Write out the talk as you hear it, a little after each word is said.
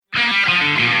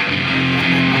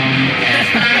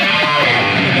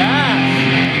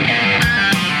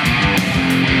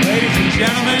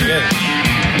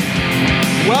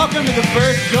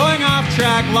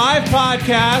live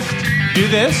podcast. Do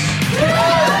this.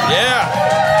 Yeah.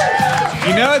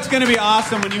 You know it's going to be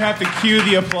awesome when you have to cue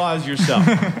the applause yourself.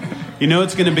 You know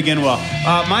it's going to begin well.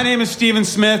 My name is Stephen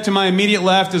Smith. To my immediate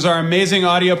left is our amazing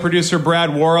audio producer,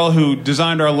 Brad Worrell, who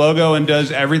designed our logo and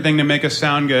does everything to make us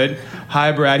sound good.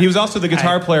 Hi, Brad. He was also the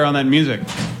guitar player on that music.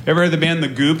 Ever heard the band The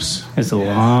Goops? It's a long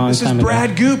time This is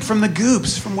Brad Goop from The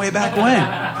Goops from way back when.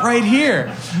 Right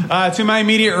here. To my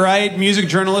immediate right, music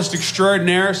journalist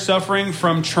extraordinaire suffering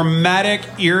from traumatic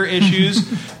ear issues,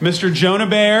 Mr. Jonah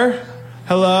Bayer.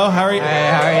 Hello, how are you? Hey,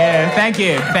 how are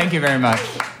you? Thank you very much.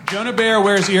 Jonah Bayer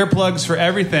wears earplugs for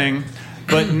everything,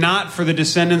 but not for the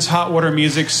Descendants Hot Water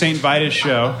Music St. Vitus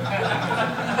show,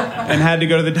 and had to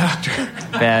go to the doctor.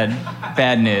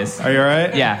 Bad news. Are you all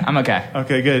right? Yeah, I'm okay.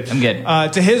 Okay, good. I'm good.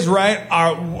 To his right,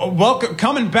 welcome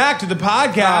coming back to the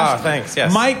podcast. Oh, thanks.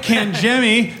 Yes. Mike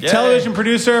Kangemi, television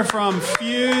producer from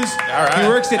Fuse. All right. He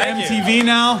works at Thank MTV you.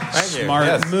 now. Thank you. Smart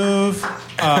Yes. move.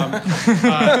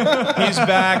 He's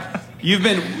back.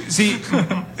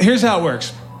 Here's how it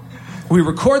works. We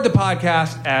record the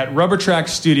podcast at Rubber Track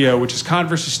Studio, which is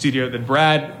Converse's studio that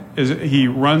Brad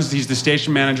runs. He's the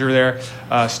station manager there,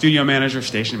 studio manager,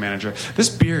 station manager. This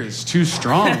beer is too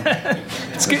strong.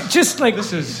 It's good. Just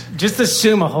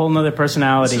assume a whole nother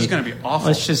personality. This is going to be awful.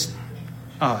 Let's just...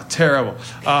 Oh, terrible.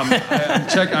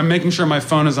 I'm making sure my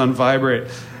phone is on vibrate.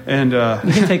 And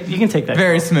You can take that.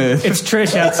 Very smooth. It's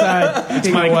Trish outside. It's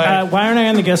my wife. Why aren't I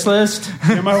on the guest list?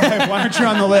 Yeah, my wife, why aren't you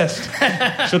on the list?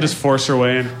 She'll just force her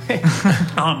way in.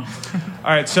 All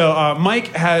right,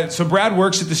 so Brad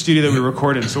works at the studio that we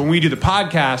record in. So when we do the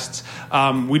podcasts,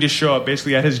 we just show up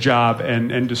basically at his job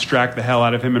and distract the hell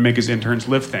out of him and make his interns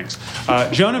lift things.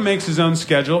 Jonah makes his own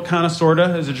schedule, kind of, sort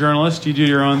of, as a journalist. You do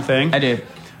your own thing. I do.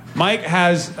 Mike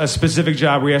has a specific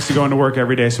job where he has to go into work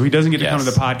every day, so he doesn't get to come to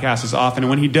the podcast as often. And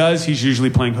when he does, he's usually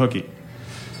playing hooky.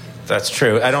 That's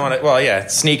true. I don't want to... Well, yeah,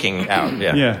 sneaking out.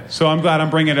 Yeah. Yeah. So I'm glad I'm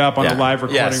bringing it up on the live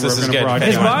recording. Yes, this we're is going to good.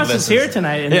 broadcast. His boss is here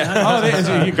tonight.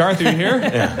 Garth, are you here?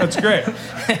 Yeah. That's great.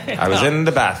 I was in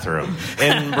the bathroom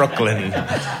in Brooklyn.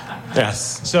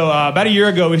 Yes. So about a year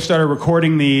ago, we started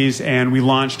recording these, and we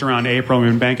launched around April. We've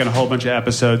been banking a whole bunch of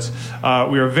episodes.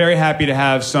 We are very happy to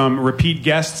have some repeat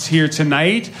guests here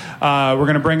tonight. We're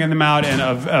going to bring them out in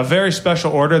a very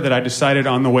special order that I decided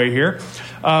on the way here.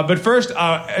 But first,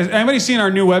 has anybody seen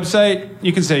our new website?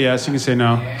 You can say yes. You can say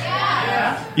no.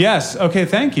 Yeah. Yes. Okay,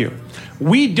 thank you.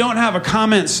 We don't have a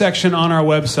comment section on our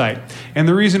website. And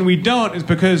the reason we don't is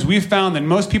because we found that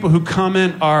most people who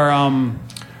comment are...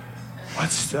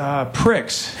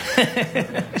 pricks.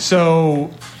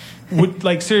 So,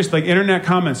 seriously, internet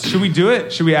comments. Should we do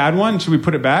it? Should we add one? Should we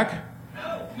put it back?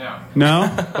 No?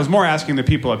 I was more asking the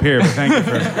people up here, but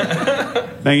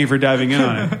thank you for diving in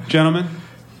on it. Gentlemen,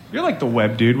 you're like the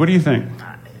web dude. What do you think?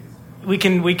 We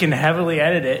can heavily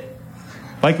edit it.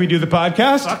 Like we do the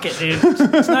podcast? Fuck it, dude.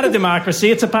 It's not a democracy.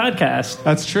 It's a podcast.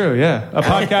 That's true, yeah. A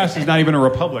podcast is not even a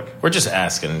republic. We're just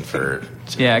asking for...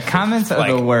 Yeah, comments are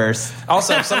the worst.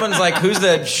 Also, if someone's like, who's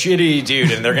that shitty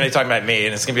dude? And they're going to be talking about me,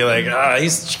 and it's going to be like,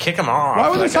 kick him off. Why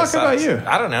would they talk about you?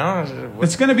 I don't know.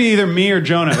 It's going to be either me or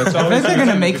Jonah. That's I think they're going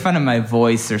to make fun of my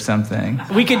voice or something.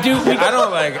 We could do... I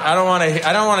don't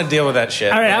want to deal with that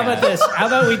shit. All right, how about this? How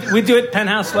about we do it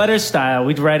Penthouse Letters style?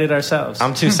 We'd write it ourselves.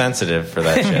 I'm too sensitive for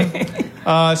that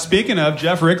shit. Speaking of,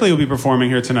 Geoff Rickley will be performing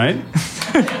here tonight.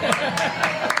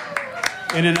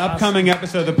 In an upcoming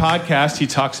episode of the podcast, he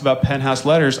talks about Penthouse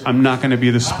Letters. I'm not going to be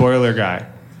the spoiler guy.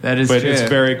 That is true. But it's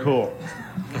very cool.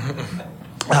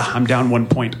 I'm down 1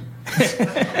 point.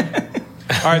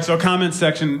 All right, so comment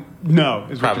section, no,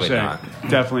 is what Probably you're saying. not.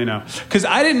 Definitely no. Because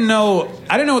I didn't know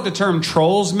what the term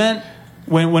trolls meant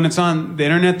when it's on the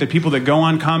internet, the people that go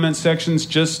on comment sections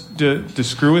just to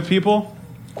screw with people.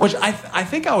 Which I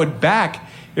think I would back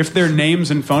if their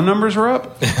names and phone numbers were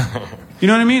up. You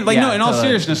know what I mean? Like, no, in all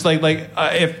seriousness,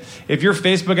 if your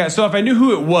Facebook... So if I knew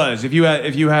who it was, if you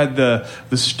had the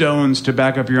stones to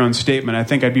back up your own statement, I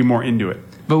think I'd be more into it.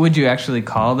 But would you actually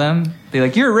call them? Be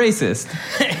like, you're a racist.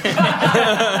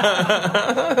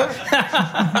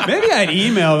 Maybe I'd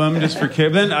email them just for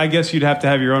kids. Then I guess you'd have to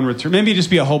have your own return. Maybe just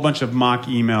be a whole bunch of mock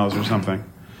emails or something.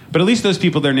 But at least those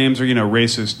people, their names are,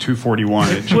 racist 241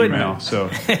 at Gmail, so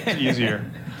it's easier.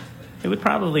 It would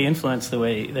probably influence the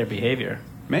way their behavior.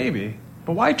 Maybe.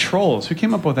 But why trolls? Who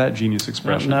came up with that genius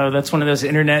expression? No, that's one of those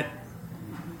internet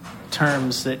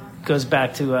terms that goes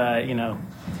back to,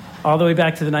 all the way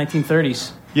back to the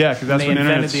 1930s. Yeah, because that's when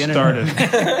internet started.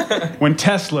 When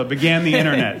Tesla began the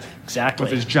internet. Exactly.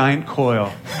 With his giant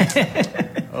coil.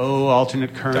 Oh,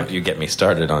 alternate current. Don't you get me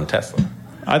started on Tesla.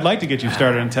 I'd like to get you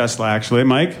started on Tesla, actually.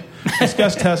 Mike,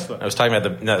 discuss Tesla. I was talking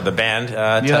about the band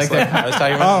You like Tesla. I was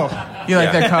talking about. You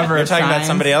like their cover You're of talking about Signs?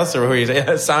 somebody else, or who you?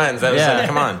 Signs. That was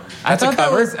come on. I That's a thought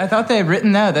cover. I thought they had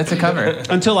written that. That's a cover.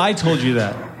 Until I told you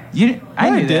that. I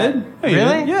knew did. that. Yeah, you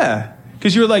Really? did. Yeah.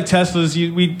 Because you were like, Teslas,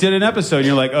 we did an episode, and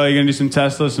you're like, oh, you're going to do some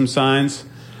Tesla, some Signs,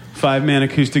 5-man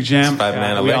acoustic jam.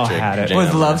 5-man We all electric had it. jam.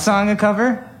 Was Love Song a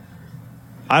cover?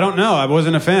 I don't know. I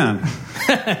wasn't a fan.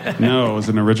 No, it was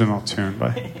an original tune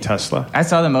by Tesla. I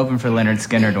saw them open for Leonard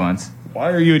Skinner once. Why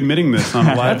are you admitting this on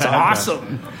a live That's podcast?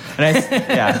 awesome.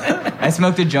 And I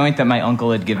smoked a joint that my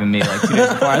uncle had given me like 2 days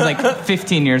before. I was like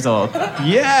 15 years old.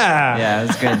 Yeah. Yeah, it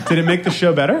was good. Did it make the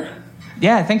show better?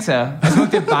 Yeah, I think so. I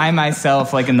smoked it by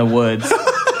myself, like in the woods.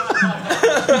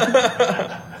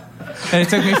 And it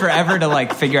took me forever to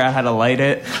like figure out how to light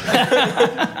it.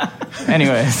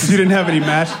 Anyways, You didn't have any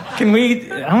match? Can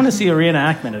we? I want to see a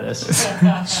reenactment of this.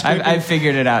 I've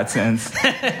figured it out since.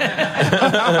 No,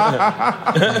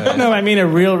 I mean a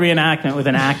real reenactment with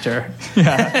an actor.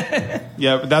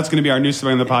 Yeah, but that's going to be our new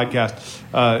segment on the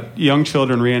podcast. Young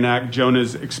children reenact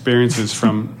Jonah's experiences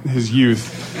from his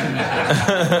youth.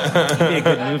 It'd be a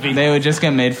good movie. They would just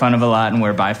get made fun of a lot and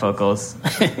wear bifocals.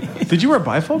 Did you wear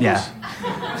bifocals? Yeah.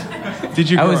 Did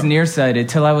you? I grow was up? nearsighted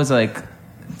till I was like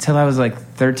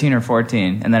 13 or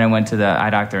 14, and then I went to the eye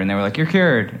doctor, and they were like, "You're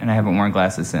cured," and I haven't worn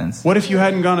glasses since. What if you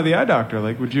hadn't gone to the eye doctor?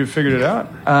 Like, would you have figured it out?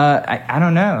 I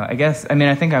don't know. I guess. I mean,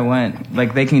 I think I went.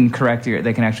 Like, they can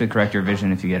actually correct your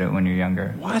vision if you get it when you're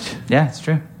younger. What? Yeah, it's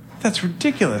true. That's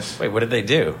ridiculous. Wait, what did they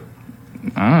do?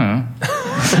 I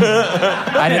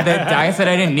don't know. I said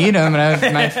I didn't need them,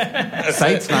 and my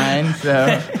sight's fine.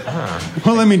 So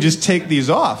Well, let me just take these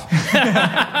off.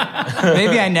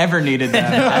 maybe I never needed them.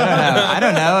 I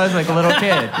don't know. I was like a little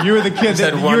kid. You were the kid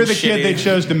Said that one you were the shitty- kid they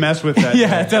chose to mess with that.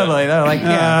 Yeah, totally. They're like,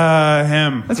 yeah,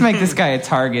 Him. let's make this guy a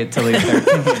target till he's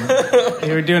 13.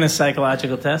 They were doing a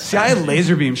psychological test. See, I had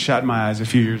laser beam shot in my eyes a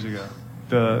few years ago.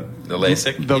 The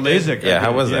LASIK? The You did? LASIK. Yeah, I how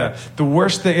did, was yeah. that? The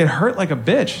worst thing. It hurt like a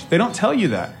bitch. They don't tell you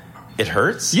that. It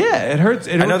hurts? Yeah, it hurts.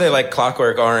 I know they like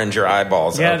Clockwork Orange your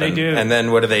eyeballs Yeah, open. they do. And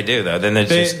then what do they do, though? Then they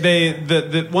just...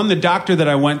 The doctor that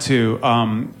I went to,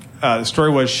 the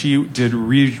story was she did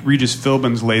Regis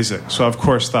Philbin's LASIK. So I, of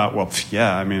course, thought, well,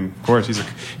 yeah, I mean, of course,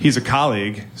 he's a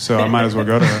colleague, so I might as well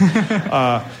go to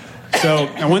her. So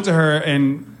I went to her,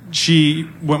 and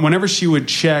whenever she would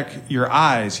check your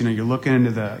eyes, you're looking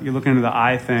into the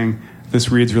eye thing. This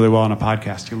reads really well on a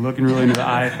podcast. You're looking really into the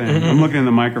eye thing. I'm looking in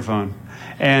the microphone.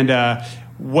 And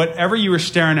whatever you were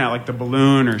staring at, like the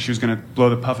balloon, or she was going to blow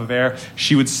the puff of air,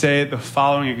 she would say the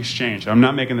following exchange. I'm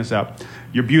not making this up.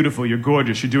 You're beautiful. You're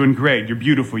gorgeous. You're doing great. You're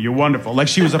beautiful. You're wonderful. Like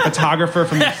she was a photographer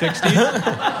from the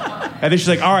 60s. And then she's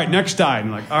like, all right, next eye. And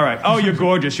I'm like, all right. Oh, you're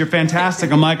gorgeous. You're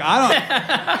fantastic. I'm like,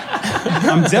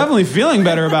 I'm definitely feeling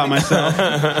better about myself.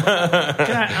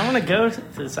 I want to go to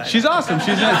the side. She's awesome.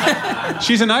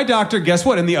 She's an eye doctor. Guess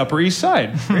what? In the Upper East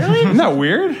Side. Really? Isn't that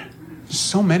weird?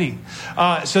 So many.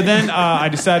 So then I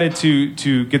decided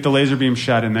to get the laser beam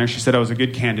shot in there. She said I was a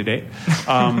good candidate,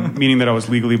 meaning that I was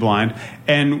legally blind.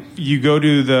 And you go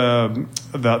to the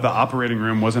operating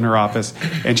room, was in her office,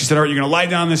 and she said, all right, you're going to lie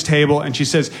down on this table. And she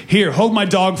says, here, hold my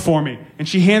dog for me. And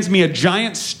she hands me a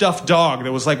giant stuffed dog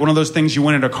that was like one of those things you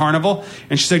win at a carnival.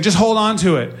 And she said, just hold on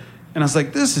to it. And I was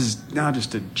like, this is now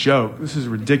just a joke. This is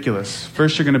ridiculous.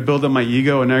 First, you're going to build up my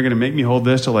ego, and now you're going to make me hold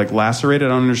this to like lacerate it. I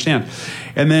don't understand.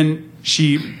 And then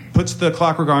she puts the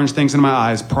Clockwork Orange things in my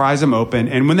eyes, pries them open,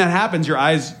 and when that happens, your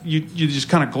eyes, you just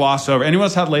kind of gloss over. Anyone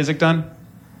else had LASIK done?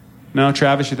 No?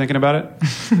 Travis, you thinking about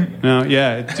it? No?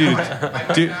 Yeah. Dude.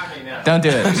 Don't do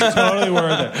it. It's totally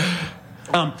worth it.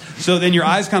 So then your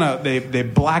eyes kind of, they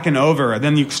blacken over, and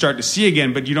then you start to see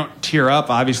again, but you don't tear up,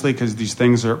 obviously, because these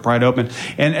things are pried open.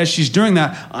 And as she's doing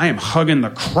that, I am hugging the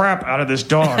crap out of this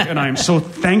dog, and I am so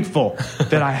thankful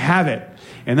that I have it.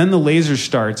 And then the laser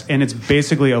starts, and it's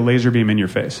basically a laser beam in your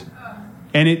face.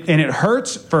 And it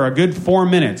hurts for a good 4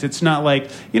 minutes. It's not like,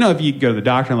 if you go to the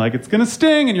doctor and like, it's going to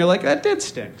sting, and you're like, that did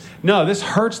sting. No, this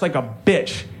hurts like a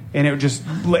bitch.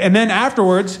 And then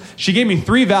afterwards, she gave me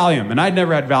 3 Valium, and I'd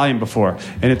never had Valium before.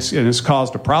 And it's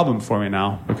caused a problem for me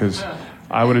now, because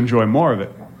I would enjoy more of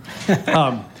it.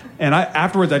 And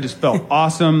afterwards, I just felt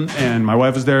awesome, and my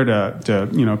wife was there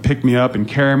to pick me up and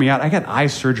carry me out. I got eye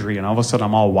surgery, and all of a sudden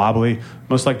I'm all wobbly,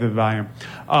 most like the Valium.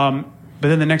 But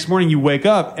then the next morning you wake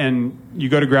up, and you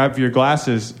go to grab for your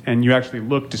glasses, and you actually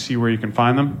look to see where you can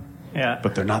find them. Yeah.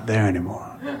 But they're not there anymore.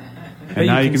 But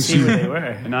now you can see where they were.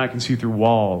 And now I can see through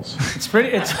walls. It's pretty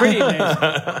amazing.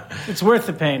 It's worth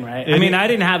the pain, right? I mean, I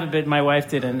didn't have it, but my wife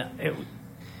did, and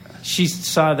she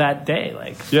saw that day,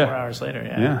 like 4 hours later.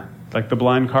 Yeah, like the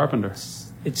blind carpenter.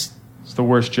 It's It's the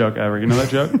worst joke ever. You know that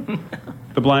joke?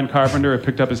 The blind carpenter who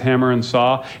picked up his hammer and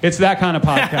saw. It's that kind of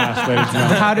podcast, ladies and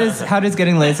gentlemen. How does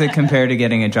getting LASIK compare to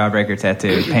getting a jawbreaker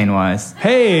tattoo, pain-wise?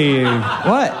 Hey.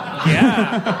 What?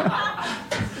 Yeah.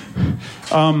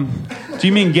 Do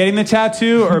you mean getting the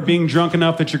tattoo or being drunk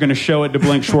enough that you're going to show it to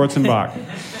Blink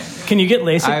Schwarzenbach? Can you get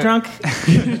LASIK drunk?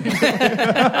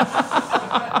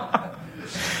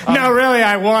 No, really,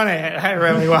 I want it. I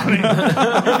really want it.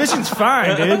 Your vision's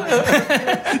fine, dude.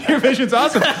 Your vision's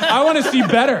awesome. I want to see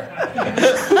better.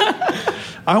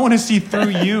 I want to see through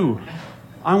you.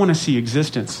 I want to see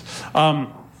existence.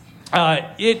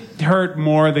 It hurt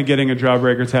more than getting a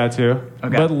jawbreaker tattoo,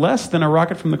 but less than a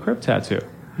Rocket from the Crypt tattoo.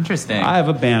 Interesting. I have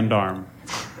a band arm.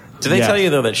 Do they tell you,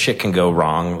 though, that shit can go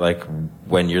wrong, like,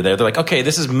 when you're there? They're like, okay,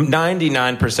 this is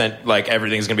 99%, like,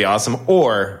 everything's going to be awesome,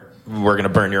 or we're going to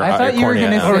burn your I thought you were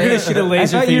going to Or we're gonna shoot a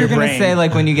laser through your brain. say,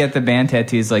 like, when you get the band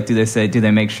tattoos, like, do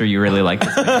they make sure you really like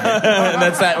this band?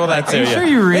 That's that. Well, that's it. Sure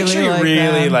you really make sure you like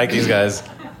really them. like these guys.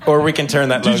 Or we can turn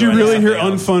that Did logo you into really hear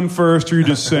something else. unfun first, or are you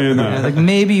just saying that? Like,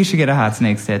 maybe you should get a Hot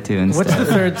Snakes tattoo instead. What's the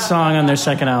third song on their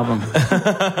second album?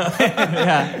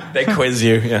 Yeah. They quiz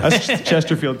you. Yeah. That's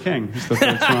Chesterfield King. It's the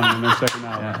third song on their second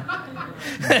album.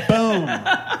 Boom.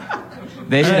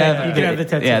 They should have. You can have the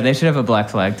tattoo. Yeah, they should have a Black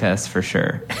Flag test for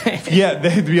sure. Yeah,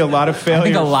 there'd be a lot of I failures.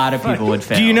 think a lot of people would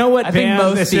fail. Do you know what I think band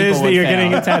most this people is that would you're fail.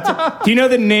 getting a tattoo? Do you know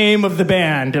the name of the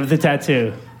band of the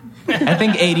tattoo? I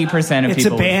think 80% of It's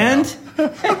people a band?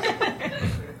 would fail.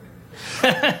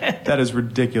 That is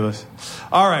ridiculous.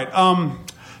 All right.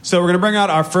 So we're going to bring out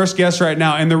our first guest right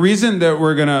now. And the reason that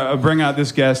we're going to bring out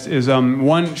this guest is,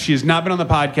 one, she has not been on the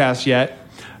podcast yet.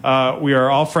 We are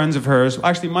all friends of hers.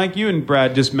 Actually, Mike, you and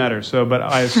Brad just met her, but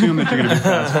I assume that you're going to be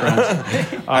fast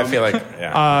friends. I feel like,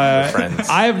 we're friends.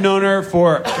 I have known her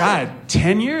for,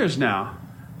 10 years now.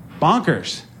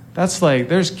 Bonkers. That's like,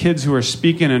 there's kids who are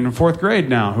speaking in fourth grade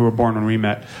now who were born when we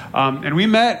met. And we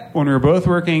met when we were both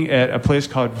working at a place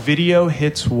called Video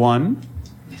Hits One,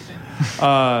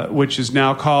 which is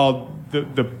now called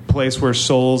the place where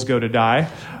souls go to die.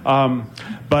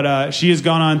 But she has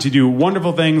gone on to do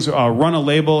wonderful things, run a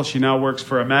label. She now works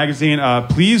for a magazine.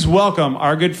 Please welcome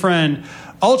our good friend,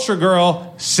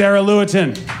 Ultragrrrl, Sarah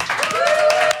Lewitinn.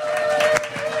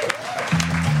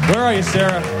 Where are you,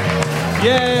 Sarah?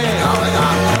 Yay!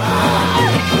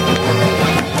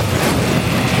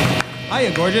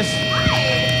 Hiya, gorgeous.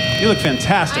 You look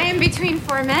fantastic. I am between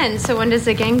four men, so when does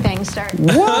the gangbang start?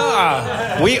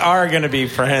 We are going to be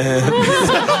friends.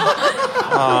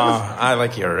 Oh, I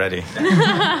like you already.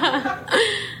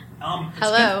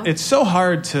 Hello. It's so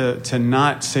hard to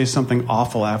not say something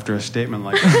awful after a statement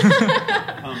like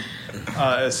that.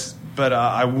 But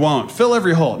I won't. Fill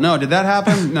every hole. No, did that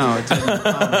happen? No, it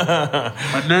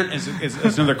didn't.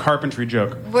 It's another carpentry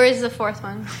joke. Where's the fourth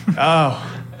one?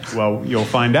 Oh, well, you'll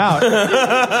find out. All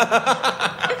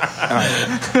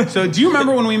right. So, do you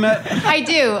remember when we met? I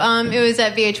do. It was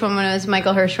at VH1 when I was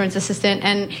Michael Hirschhorn's assistant,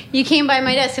 and you came by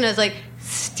my desk, and I was like,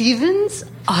 Steven's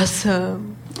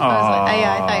awesome. I was like,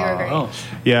 I thought you were great. Oh.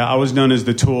 Yeah, I was known as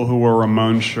the tool who wore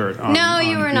Ramon's shirt. No,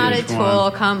 you were not a VH1.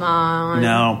 tool. Come on.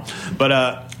 No, but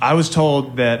I was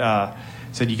told that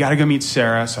said you got to go meet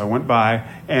Sarah. So I went by,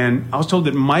 and I was told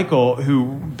that Michael,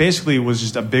 who basically was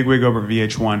just a bigwig over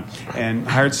VH1, and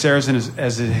hired Sarah as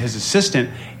his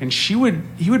assistant, and he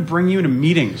would bring you to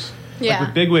meetings like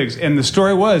with bigwigs. And the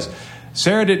story was,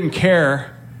 Sarah didn't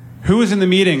care who was in the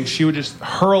meeting; she would just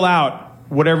hurl out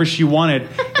whatever she wanted,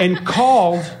 and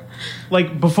called.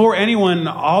 Like, before anyone,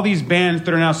 all these bands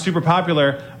that are now super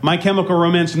popular, My Chemical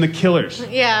Romance and The Killers.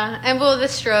 Yeah, and the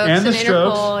Strokes And and the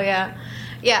Strokes. Interpol, yeah.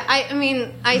 Yeah, I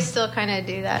mean, I still kind of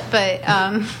do that, but...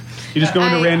 You just go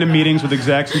into random meetings with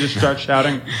execs and just start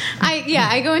shouting,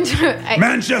 I go into...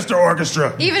 Manchester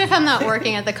Orchestra! Even if I'm not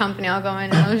working at the company, I'll go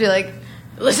in and I'll be like,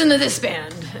 listen to this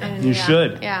band. And, You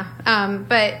should. Yeah,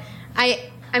 but I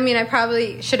mean, I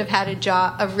probably should have had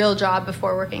a real job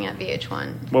before working at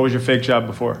VH1. What was your fake job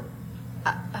before?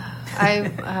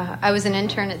 I was an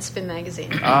intern at Spin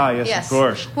Magazine. Ah, yes, of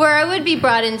course. Where I would be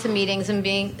brought into meetings and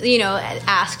being,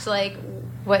 asked like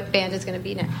what band is going to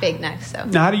be big next. So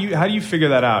Now, how do you figure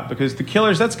that out? Because The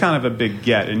Killers, that's kind of a big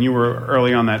get, and you were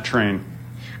early on that train.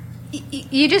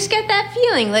 you just get that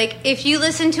feeling. Like if you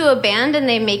listen to a band and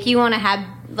they make you want to have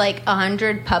like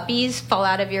 100 puppies fall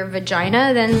out of your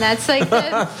vagina, then that's like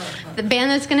the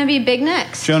band that's going to be big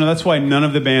next. Jonah, that's why none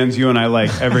of the bands you and I like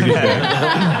ever get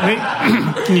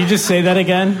big. Can you just say that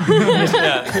again?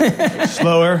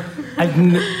 Slower. I've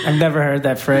never heard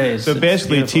that phrase. So It's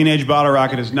basically, beautiful. Teenage Bottle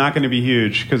Rocket is not going to be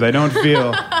huge because I don't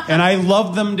feel, and I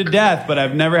love them to death, but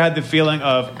I've never had the feeling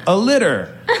of a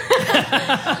litter.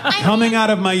 Coming out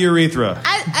of my urethra.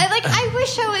 I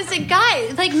wish I was a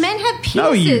guy. Like, men have penises.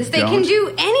 No, you they can don't.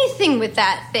 do anything with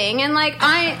that thing. And,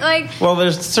 Well,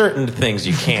 there's certain things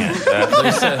you can't.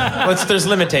 There's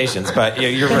limitations, but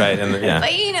you're right. And But,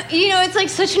 it's like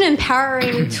such an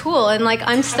empowering tool. And, like,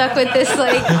 I'm stuck with this,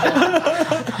 like,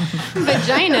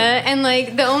 vagina. And,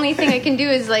 like, the only thing I can do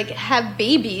is, like, have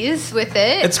babies with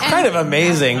it. It's kind of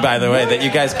amazing, by the way, that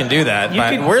you guys can do that.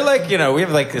 We're like, we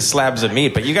have like slabs of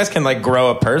meat, but you guys can like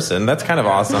grow a person. That's kind of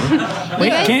awesome.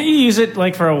 Wait, can't you use it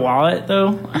like for a wallet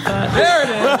though? There it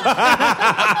is.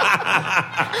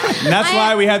 And that's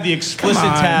why we have the explicit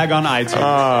tag on iTunes.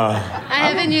 I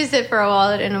haven't used it for a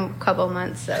wallet in a couple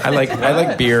months. So I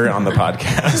like beer on the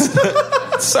podcast.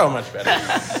 It's so much better.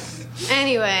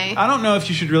 Anyway. I don't know if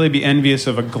you should really be envious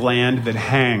of a gland that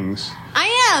hangs.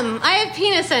 I am. I have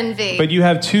penis envy. But you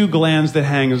have two glands that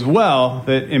hang as well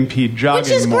that impede jogging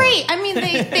Which is more. great. I mean,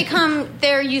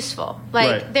 they're useful.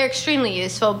 Like, they're extremely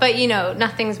useful. But,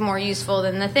 nothing's more useful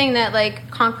than the thing that,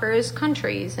 like, conquers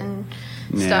countries and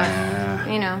stuff.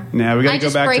 Nah, we gotta go back I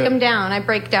just to... break them down. I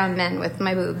break down men with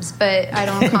my boobs, but I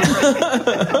don't conquer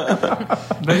them.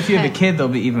 But if you have a kid, they'll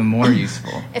be even more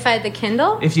useful. If I had the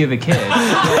Kindle? If you have a kid.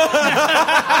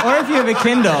 Or if you have a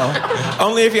Kindle.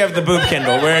 Only if you have the boob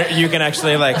Kindle, where you can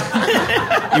actually, like,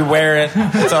 you wear it.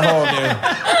 It's a whole new...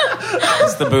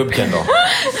 It's the boob Kindle. I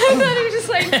thought it was just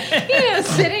like,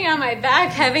 sitting on my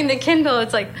back, having the Kindle.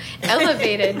 It's like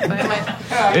elevated by my...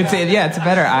 It's a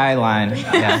better eye line.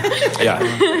 Yeah.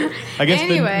 I guess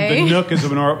Anyway. the Nook is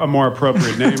a more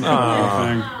appropriate name for the whole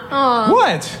thing.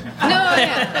 What? No,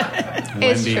 yeah.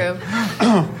 It's true.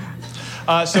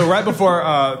 So right before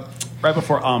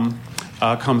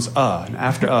comes and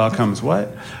after comes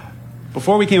what?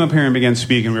 Before we came up here and began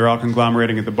speaking, we were all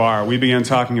conglomerating at the bar. We began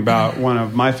talking about one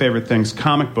of my favorite things,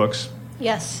 comic books.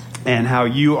 Yes. And how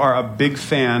you are a big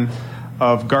fan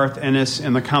of Garth Ennis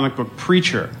and the comic book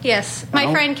Preacher. Yes. My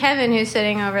friend Kevin, who's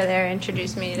sitting over there,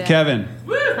 introduced me to... Kevin.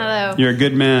 Hello. You're a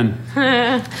good man.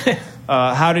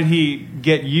 How did he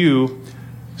get you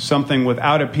something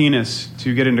without a penis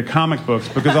to get into comic books?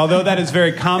 Because although that is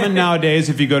very common nowadays,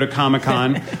 if you go to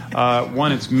Comic-Con,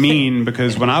 one, it's mean,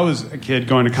 because when I was a kid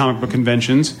going to comic book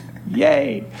conventions,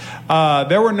 yay,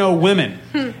 there were no women.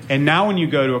 And now when you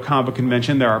go to a comic book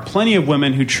convention, there are plenty of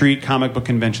women who treat comic book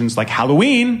conventions like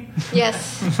Halloween.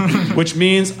 Yes. Which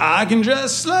means I can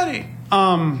dress slutty.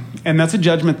 And that's a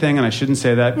judgment thing, and I shouldn't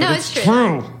say that, but No, it's it's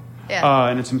true. true. Yeah.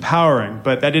 And it's empowering,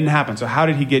 but that didn't happen. So how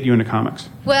did he get you into comics?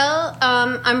 Well,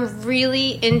 I'm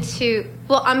really into...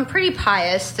 Well, I'm pretty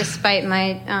pious, despite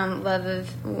my love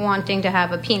of wanting to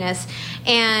have a penis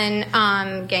and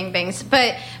gangbangs.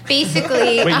 But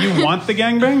basically... Wait, you want the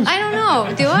gangbangs? I don't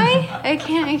know. Do I? I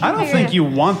can't I don't figure it think out. you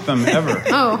want them ever.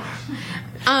 Oh.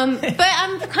 But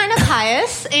I'm kind of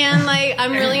pious, and, like,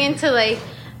 I'm really into, like,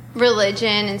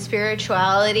 religion and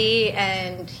spirituality,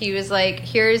 and he was like,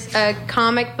 here's a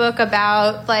comic book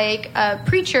about, like, a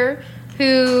preacher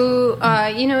who,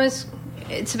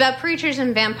 it's about preachers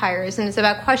and vampires, and it's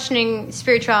about questioning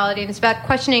spirituality, and it's about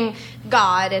questioning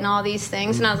God and all these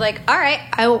things. And I was like, all right,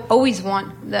 I always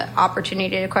want the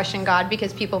opportunity to question God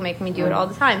because people make me do it all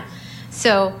the time.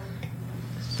 So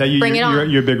bring it on.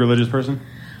 You're a big religious person?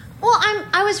 Well,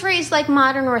 I was raised like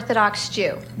modern Orthodox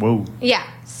Jew. Whoa. Yeah.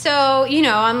 So,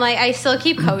 I'm like, I still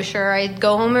keep kosher. I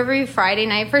go home every Friday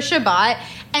night for Shabbat,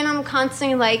 and I'm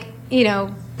constantly like,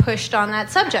 pushed on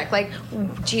that subject. Like,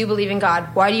 do you believe in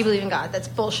God? Why do you believe in God? That's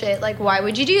bullshit. Like, why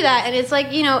would you do that? And it's like,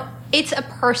 it's a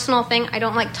personal thing. I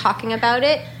don't like talking about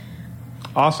it.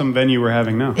 Awesome venue we're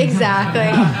having now.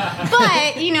 Exactly.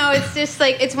 But, it's just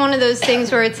like, it's one of those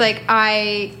things where it's like,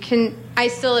 I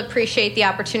still appreciate the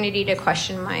opportunity to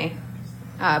question my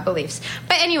beliefs.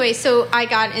 But anyway, so I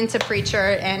got into Preacher,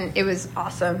 and it was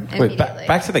awesome immediately. Wait,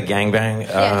 back to the gangbang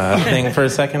thing for a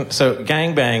second. So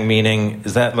gangbang meaning,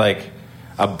 is that like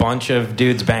a bunch of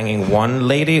dudes banging one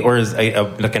lady, or is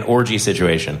like an orgy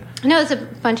situation? No, it's a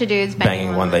bunch of dudes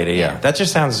banging one lady, yeah. That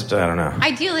just sounds, I don't know.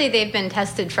 Ideally, they've been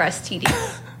tested for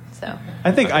STDs. So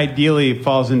I think ideally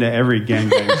falls into every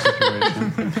gangbang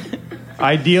situation.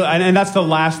 And that's the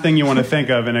last thing you want to think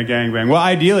of in a gangbang. Well,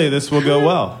 ideally, this will go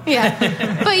well. Yeah.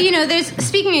 But,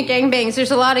 speaking of gangbangs,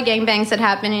 there's a lot of gangbangs that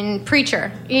happen in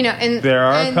Preacher. And there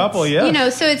are a couple,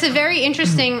 yes. So it's a very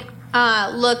interesting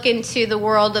look into the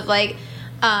world of, like,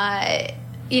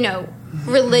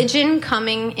 religion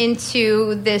coming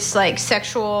into this, like,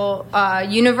 sexual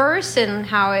universe and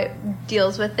how it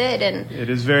deals with it. And it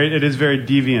is very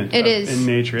deviant in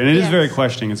nature. And it is very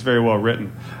questioning. It's very well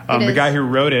written. The guy who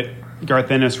wrote it,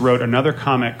 Garth Ennis, wrote another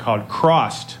comic called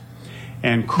Crossed.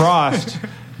 And Crossed,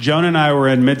 Joan and I were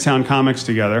in Midtown Comics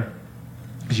together.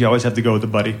 because you always have to go with a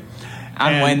buddy.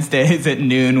 On Wednesdays at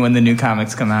noon when the new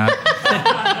comics come out.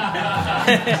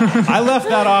 I left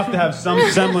that off to have some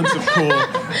semblance of cool,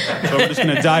 so we're just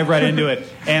going to dive right into it.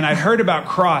 And I heard about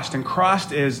Crossed, and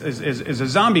Crossed is a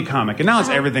zombie comic. And now it's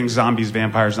everything zombies,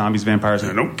 vampires, and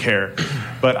I don't care.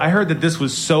 But I heard that this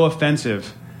was so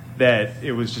offensive that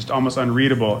it was just almost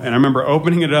unreadable. And I remember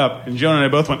opening it up, and Jonah and I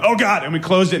both went, "Oh God!" And we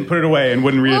closed it and put it away and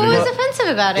wouldn't read it What again. was offensive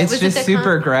about it? It's was just it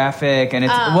super graphic, and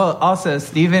it's well. Also,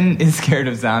 Steven is scared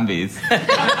of zombies, which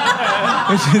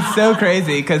is so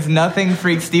crazy because nothing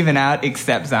freaks Steven out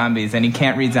except zombies, and he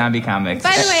can't read zombie comics.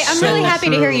 By the way, I'm So really happy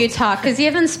to hear true. you talk because you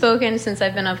haven't spoken since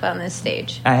I've been up on this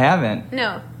stage. I haven't.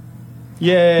 No.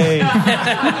 Yay! I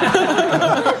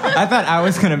thought I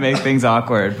was gonna make things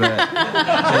awkward, but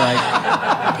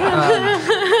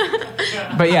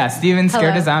but yeah, Steven's scared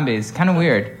Hello. of zombies. Kind of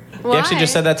weird. Why? You actually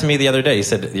just said that to me the other day. You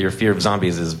said your fear of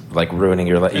zombies is like ruining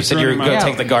your life. You It's said you're ruining my going to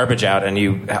life. take the garbage out,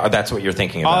 and that's what you're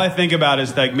thinking All I about. think about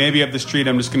is like maybe up the street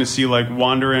I'm just going to see like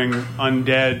wandering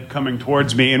undead coming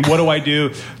towards me, and what do I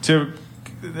do to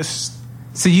this?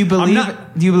 So you believe?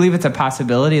 not- Do you believe it's a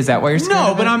possibility? Is that why you're scared?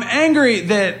 No, of but it? I'm angry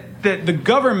that the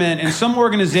government and some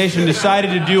organization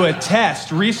decided to do a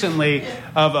test recently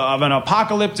of an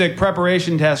apocalyptic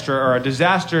preparation test or a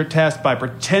disaster test by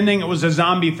pretending it was a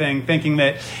zombie thing, thinking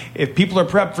that if people are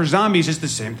prepped for zombies, it's the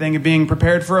same thing as being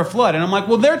prepared for a flood. And I'm like,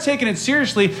 well, they're taking it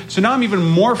seriously, so now I'm even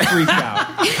more freaked out.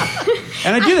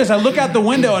 And I do this. I look out the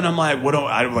window and I'm like,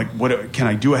 can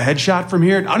I do a headshot from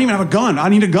here? I don't even have a gun. I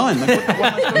need a gun. Like,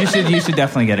 what You should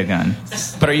definitely get a gun.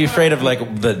 But are you afraid of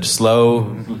like the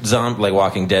slow zombie, like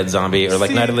Walking Dead zombie, or like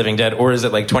See- Night of the Living Dead, or is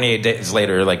it like 28 days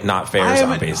later, like not fair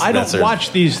zombies? I That's don't their-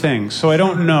 watch these things, so I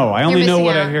don't know. I only know missing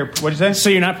what I out. hear. What'd you say? So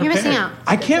you're not You're prepared. missing out.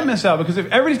 I can't miss out because if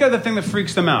everybody's got the thing that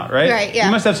freaks them out, right? Right, yeah.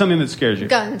 You must have something that scares you.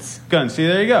 Guns. Guns. See,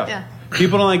 there you go. Yeah.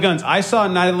 People don't like guns. I saw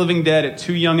Night of the Living Dead at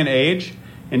too young an age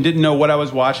and didn't know what I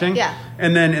was watching. Yeah.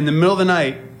 And then in the middle of the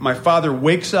night, my father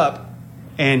wakes up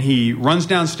and he runs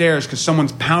downstairs because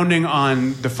someone's pounding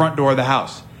on the front door of the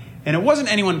house. And it wasn't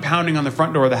anyone pounding on the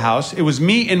front door of the house. It was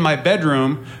me in my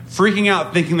bedroom freaking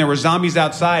out thinking there were zombies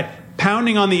outside,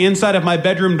 pounding on the inside of my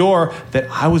bedroom door that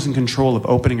I was in control of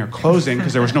opening or closing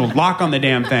because there was no lock on the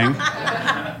damn thing.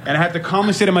 And I had to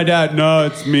calmly say to my dad, "No,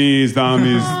 it's me,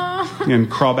 zombies," and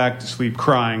crawl back to sleep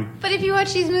crying. But if you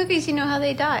watch these movies, you know how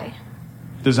they die.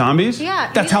 The zombies? Yeah.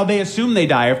 That's how they assume they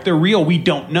die. If they're real, we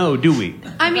don't know, do we?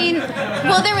 I mean,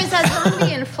 well, there was that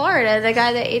zombie in Florida, the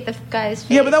guy that ate the guy's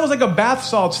face. Yeah, but that was like a bath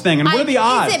salts thing. And what are the Is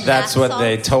odds? it bath That's what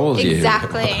they salts? told you.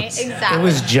 Exactly. It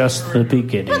was just the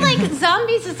beginning. But like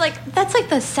zombies is like that's like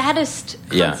the saddest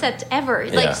Yeah. concept ever.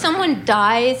 Yeah. Like someone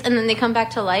dies and then they come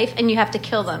back to life and you have to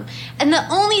kill them. And the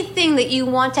only thing that you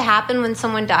want to happen when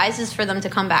someone dies is for them to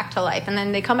come back to life. And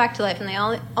then they come back to life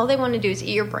and all they want to do is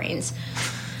eat your brains.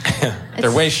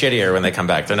 They're way shittier when they come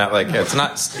back. They're not like, it's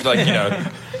not like,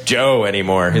 Joe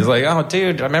anymore. He's like, oh,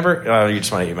 dude, I remember, you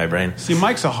just want to eat my brain. See,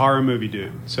 Mike's a horror movie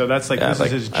dude. So that's like, Yeah, this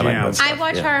like- is his I like jam. that stuff. I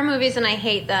watch Yeah. horror movies and I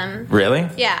hate them. Really?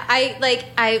 Yeah,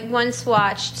 I once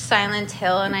watched Silent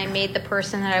Hill and I made the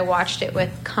person that I watched it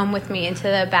with come with me into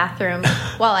the bathroom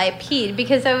while I peed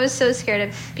because I was so scared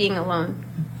of being alone.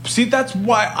 See, that's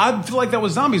why I feel like that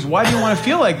was zombies. Why do you want to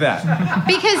feel like that?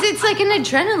 Because it's like an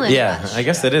adrenaline Yeah, rush. I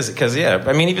guess it is. Because,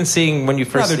 I mean, even seeing when you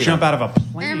I'd first... rather jump out of a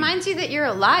It plane. reminds you that you're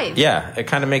alive. Yeah, it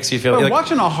kind of makes you feel... But like,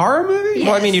 watching a horror movie?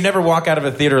 well, I mean, you never walk out of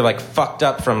a theater like fucked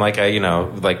up from like a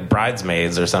like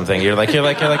Bridesmaids or something. You're like, oh,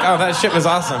 that shit was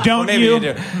awesome. Don't Well, maybe you?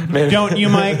 do. Maybe. Don't you,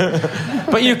 Mike?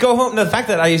 But you go home. The fact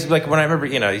that I used like when I remember,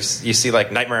 you see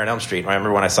like Nightmare on Elm Street. I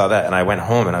remember when I saw that, and I went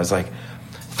home and I was like,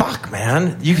 "Fuck,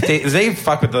 man, they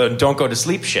fuck with the don't go to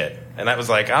sleep shit." And I was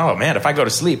like, "Oh man, if I go to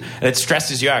sleep, and it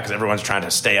stresses you out because everyone's trying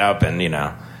to stay up and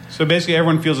So basically,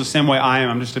 everyone feels the same way I am.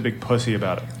 I'm just a big pussy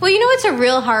about it. Well, you know what's a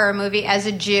real horror movie as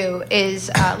a Jew is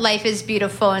Life is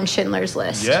Beautiful and Schindler's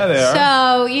List. Yeah, they are.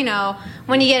 So,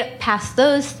 when you get past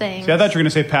those things... See, I thought you were going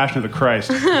to say Passion of the Christ.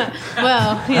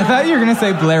 well, I thought you were going to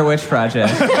say Blair Witch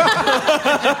Project.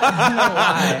 I don't know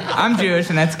why. I'm Jewish,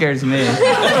 and that scares me.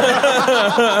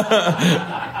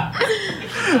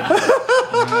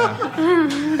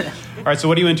 All right, so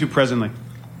what are you into presently?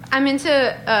 I'm into...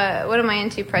 what am I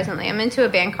into presently? I'm into a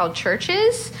band called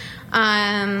Churches.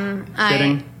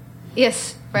 Fitting.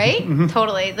 Yes, right?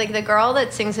 Totally. Like, the girl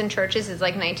that sings in Churches is,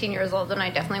 19 years old, and I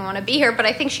definitely want to be here. But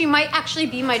I think she might actually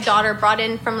be my daughter brought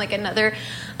in from, another...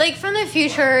 from the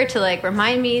future to,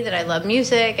 remind me that I love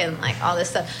music and, all this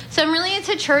stuff. So I'm really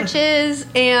into Churches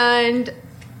and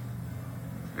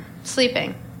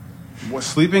sleeping. Well,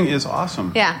 sleeping is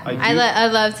awesome. Yeah, I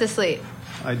love to sleep.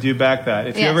 I do back that.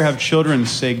 If you Yes. ever have children,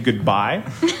 say goodbye.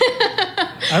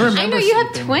 I remember. I know you have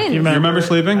sleeping. twins. You remember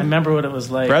sleeping? I remember what it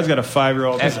was like. Brad's got a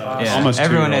 5-year-old. Yeah. Almost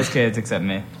Everyone 2-year-old. has kids except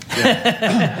me.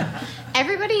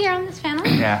 Everybody here on this panel?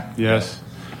 Yeah. Yes.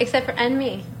 Except for and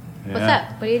me. What's Yeah.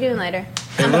 up? What are you doing later?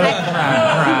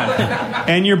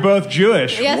 And you're both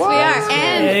Jewish. Yes, What? we are.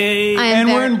 And I am And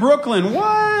we're very, in Brooklyn.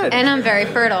 What? and I'm very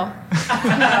fertile.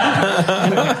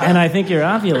 And I think you're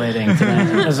ovulating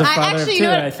tonight. As a father Actually, of you two, know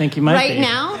what? I think you might right be.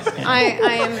 now, I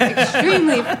am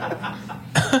extremely.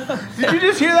 Did you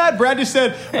just hear that? Brad just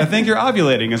said, I think you're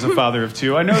ovulating as a father of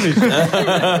 2. I know these.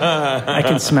 I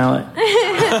can smell it.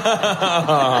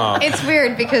 It's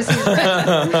weird because he's.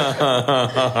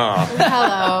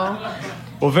 Hello.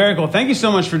 Well, very cool. Thank you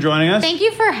so much for joining us. Thank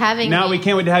you for having Now me. we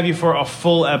can't wait to have you for a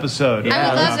full episode. I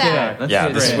would love that. Let's Yeah,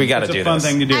 do this, it. we got to It's do a fun this.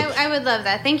 thing to do. I would love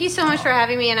that. Thank you so much for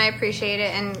having me, and I appreciate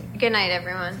it. And good night,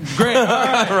 everyone. Great. All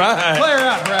right. Right. Clear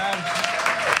out, Brad.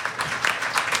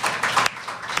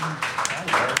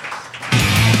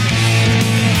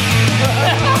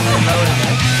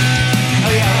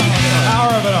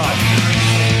 Power of it all.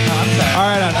 All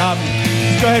right,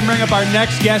 let's go ahead and bring up our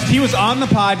next guest. He was on the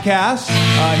podcast.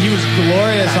 He was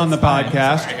glorious on the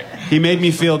podcast. He made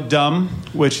me feel dumb,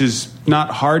 which is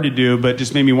not hard to do, but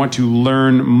just made me want to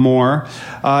learn more.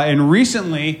 And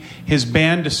recently, his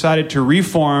band decided to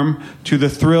reform to the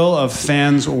thrill of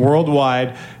fans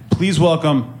worldwide. Please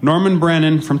welcome Norman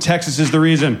Brannon from Texas Is the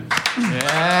Reason.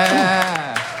 Yeah.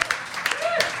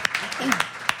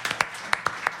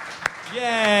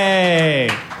 Yay!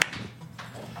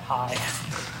 Hi.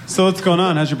 So what's going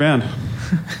on? How's your band?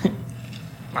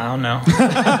 I don't know.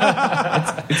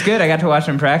 It's good. I got to watch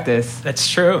him practice. That's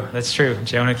true. That's true.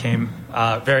 Jonah came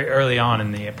very early on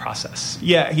in the process.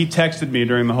 Yeah, he texted me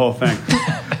during the whole thing.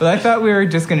 Well, I thought we were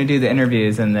just going to do the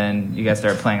interviews, and then you guys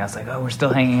started playing. I was like, oh, we're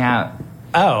still hanging out.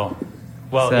 Oh.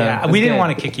 Well, So, yeah. that's We didn't good.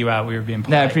 want to kick you out. We were being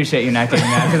polite. No, I appreciate you not getting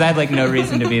out, because I had like no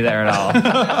reason to be there at all.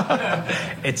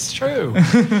 It's true.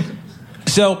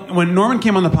 So when Norman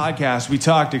came on the podcast, we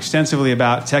talked extensively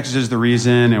about Texas Is the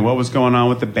Reason and what was going on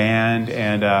with the band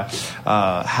and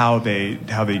how they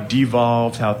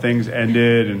devolved, how things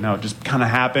ended, and how it just kind of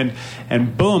happened.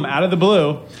 And boom, out of the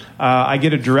blue, I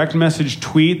get a direct message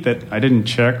tweet that I didn't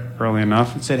check early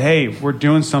enough. It said, "Hey, we're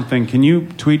doing something. Can you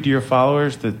tweet to your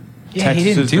followers that Yeah, Texas he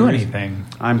didn't is the do reason?" anything.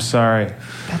 I'm sorry.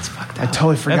 That's fucked I up.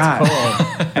 totally forgot. That's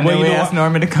cool. And Well, then you we know asked what?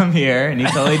 Norman to come here, and he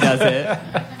totally does it.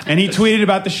 And he tweeted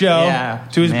about the show Yeah,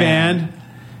 to his man. band,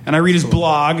 and I read his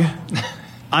blog.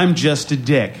 I'm just a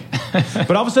dick.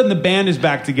 But all of a sudden, the band is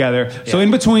back together. So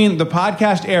in between the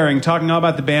podcast airing, talking all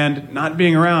about the band not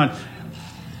being around,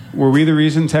 were we the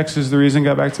reason Texas Is the Reason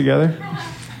got back together?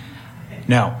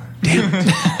 No.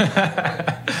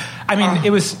 I mean,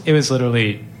 it was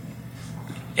literally.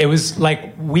 It was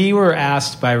like we were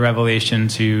asked by Revelation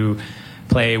to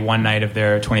play one night of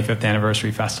their 25th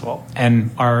anniversary festival,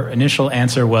 and our initial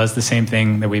answer was the same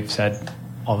thing that we've said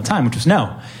all the time, which was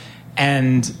no.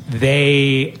 And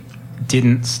they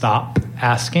didn't stop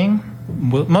asking.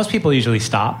 Well, most people usually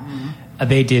stop.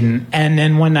 They didn't. And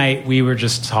then one night we were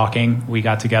just talking. We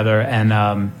got together, and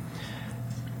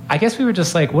I guess we were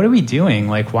just like, what are we doing?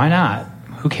 Like, why not?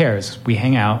 Who cares? We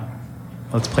hang out.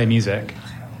 Let's play music.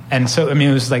 And so, I mean,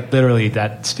 it was like literally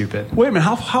that stupid. Wait a minute.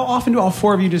 How often do all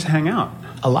four of you just hang out?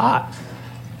 A lot.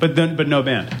 But no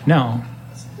band. No.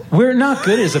 We're not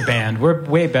good as a band. We're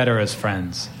way better as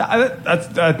friends.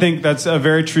 I think that's a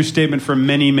very true statement for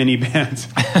many, many bands.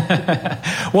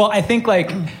 Well, I think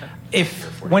like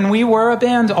when we were a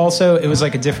band, also it was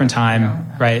like a different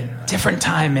time, right? Different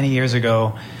time many years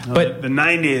ago. But the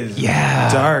 90s.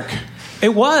 Yeah. Dark.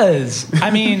 It was.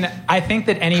 I mean, I think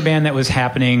that any band that was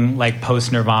happening like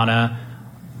post Nirvana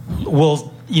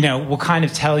will kind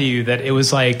of tell you that it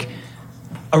was like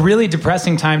a really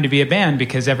depressing time to be a band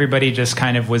because everybody just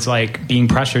kind of was like being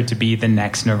pressured to be the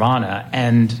next Nirvana,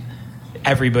 and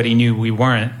everybody knew we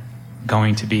weren't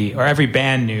going to be, or every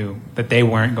band knew that they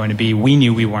weren't going to be. We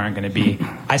knew we weren't going to be.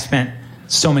 I spent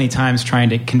so many times trying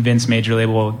to convince major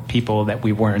label people that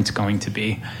we weren't going to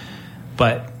be,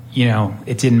 but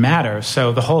it didn't matter.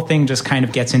 So the whole thing just kind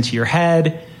of gets into your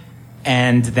head,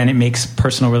 and then it makes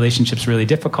personal relationships really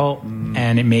difficult,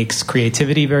 and it makes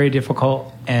creativity very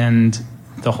difficult, and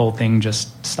the whole thing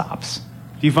just stops.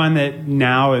 Do you find that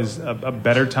now is a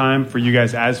better time for you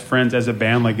guys as friends, as a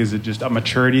band? Like, is it just a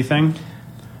maturity thing?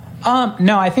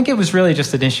 No, I think it was really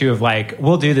just an issue of like,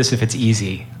 we'll do this if it's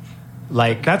easy.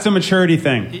 Like, That's a maturity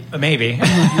thing. maybe.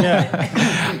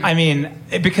 Yeah. I mean,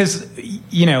 because,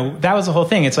 that was the whole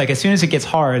thing. It's like, as soon as it gets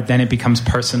hard, then it becomes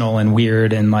personal and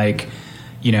weird and like,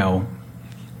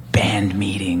 band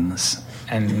meetings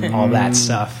and all that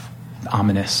stuff.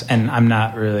 Ominous. And I'm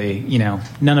not really,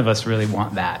 none of us really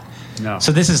want that. No.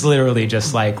 So this is literally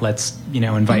just like, let's,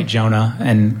 invite Jonah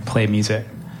and play music.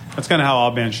 That's kind of how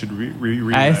all bands should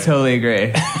rewrite. I totally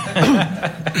agree.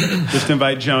 Just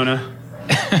invite Jonah.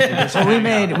 So we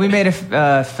made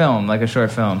a film, like a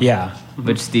short film. Yeah.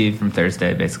 Which Steve from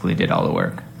Thursday basically did all the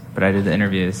work, but I did the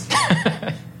interviews.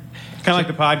 Kind of like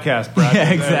the podcast, Brad. Yeah,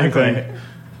 exactly. Everything.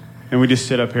 And we just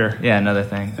sit up here. Yeah, another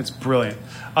thing. That's brilliant.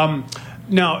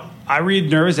 Now, I read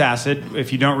Nervous Acid.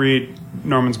 If you don't read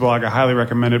Norman's blog, I highly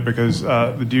recommend it because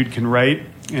the dude can write,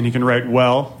 and he can write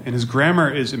well, and his grammar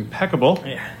is impeccable,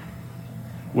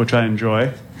 which I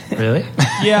enjoy. Really?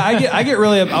 Yeah, I get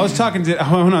really. I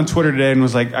went on Twitter today and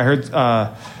was like,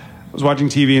 I was watching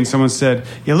TV and someone said,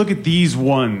 "Yeah, look at these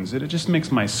ones." It just makes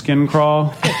my skin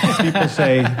crawl. People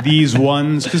say these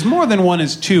ones because more than one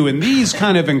is two, and these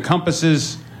kind of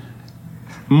encompasses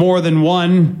more than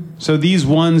one. So these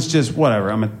ones just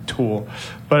whatever. I'm a tool,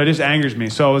 but it just angers me.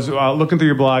 So I was looking through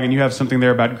your blog, and you have something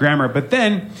there about grammar, but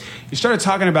then you started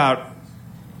talking about.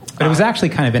 But it was actually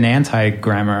kind of an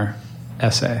anti-grammar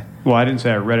essay. Well, I didn't say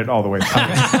I read it all the way. Or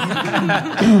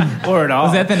at all.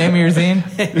 Was that the name of your zine?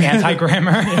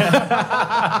 Anti-grammar?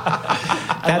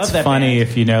 That's funny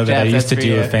if you know that Jeff, I used to that's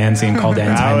do for a you. fanzine called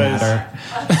Antimatter.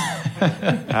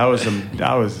 That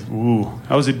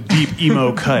was a deep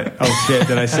emo cut. Oh shit!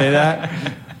 Did I say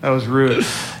that? That was rude.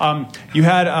 You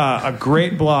had a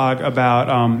great blog about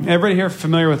everybody here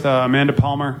familiar with Amanda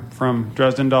Palmer from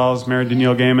Dresden Dolls, married to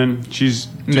Neil Gaiman. She's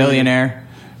Millionaire.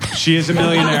 She is a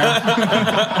millionaire.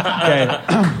 Okay,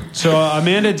 so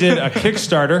Amanda did a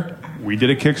Kickstarter. We did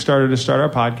a Kickstarter to start our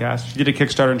podcast. She did a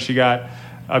Kickstarter and she got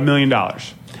 $1 million.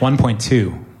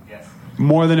 1.2.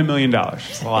 More than $1 million.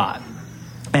 It's a lot.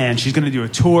 And she's going to do a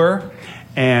tour.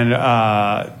 And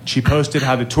she posted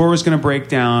how the tour was going to break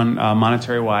down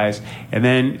monetary-wise. And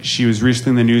then she was recently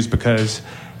in the news because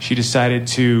she decided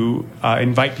to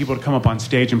invite people to come up on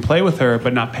stage and play with her,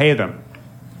 but not pay them.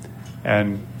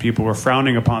 And people were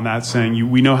frowning upon that,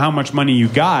 saying, we know how much money you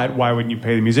got. Why wouldn't you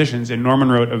pay the musicians? And Norman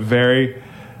wrote a very,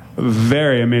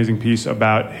 very amazing piece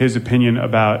about his opinion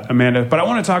about Amanda. But I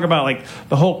want to talk about like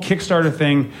the whole Kickstarter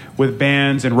thing with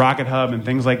bands and Rocket Hub and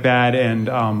things like that. And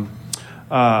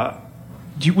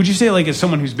would you say, like, as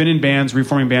someone who's been in bands,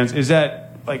 reforming bands, is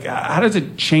that like how does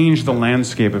it change the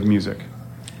landscape of music?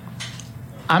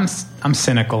 I'm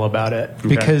cynical about it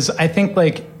because I think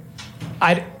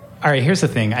all right, here's the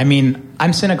thing. I mean,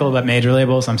 I'm cynical about major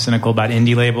labels. I'm cynical about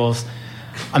indie labels.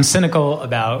 I'm cynical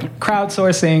about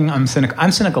crowdsourcing. I'm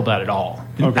cynical about it all.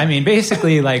 Okay. I mean,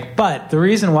 basically, but the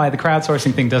reason why the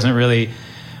crowdsourcing thing doesn't really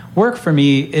work for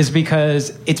me is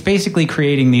because it's basically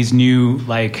creating these new,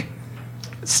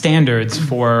 standards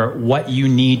for what you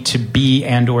need to be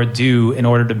and or do in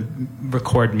order to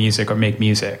record music or make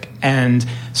music. And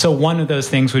so one of those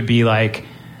things would be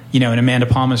in Amanda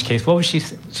Palmer's case, what was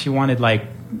she wanted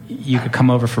you could come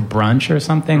over for brunch or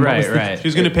something. Right. She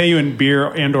was going to pay you in beer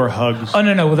and or hugs. Oh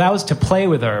no! Well, that was to play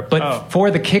with her. But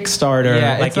for the Kickstarter,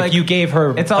 if you gave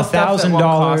her it's all $1,000,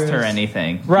 cost her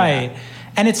anything, right? Yeah.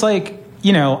 And it's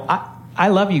I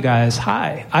love you guys.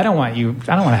 Hi, I don't want to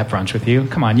have brunch with you.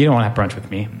 Come on, you don't want to have brunch with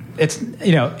me. It's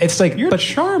it's you're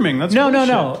charming. That's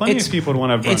no. Plenty of people would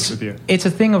want to have brunch with you. It's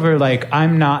a thing of where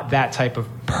I'm not that type of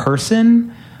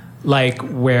person.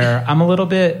 Where I'm a little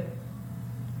bit.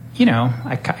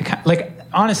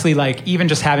 Honestly, even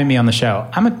just having me on the show,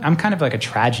 I'm kind of like a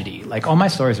tragedy. All my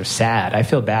stories are sad. I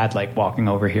feel bad, walking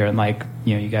over here and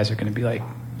you guys are going to be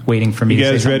waiting for me. You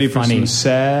to guys say ready for some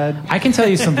sad? I can tell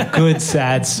you some good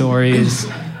sad stories.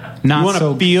 You want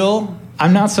to feel?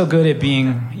 I'm not so good at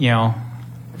being,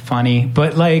 funny,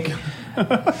 but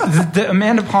the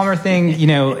Amanda Palmer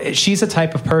thing, she's a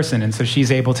type of person, and so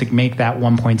she's able to make that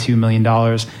 $1.2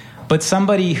 million. But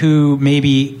somebody who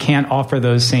maybe can't offer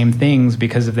those same things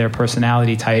because of their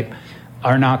personality type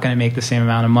are not going to make the same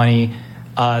amount of money.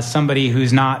 Somebody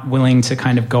who's not willing to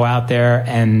kind of go out there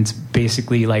and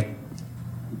basically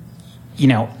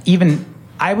even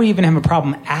I would even have a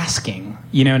problem asking.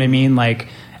 You know what I mean? I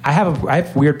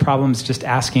have weird problems just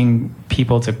asking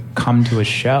people to come to a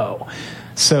show.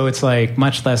 So it's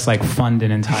much less fund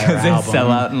an entire album. Because they sell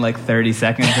out in 30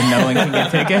 seconds and no one can get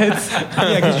tickets.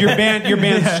 Yeah, because your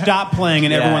band stopped playing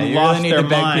and everyone lost their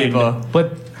mind.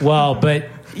 But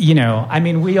I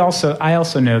mean, I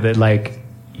also know that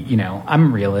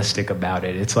I'm realistic about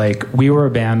it. It's we were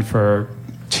a band for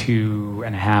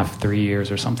 2.5, 3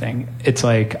 years or something. It's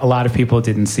a lot of people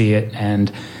didn't see it,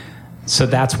 and so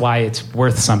that's why it's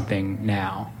worth something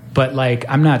now. But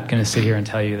I'm not going to sit here and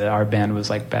tell you that our band was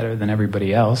better than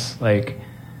everybody else. I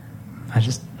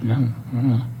just no.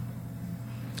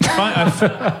 I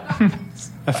don't know.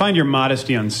 I find your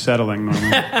modesty unsettling,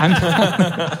 Norman.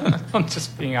 I'm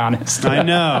just being honest. I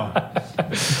know.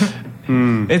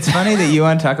 It's funny that you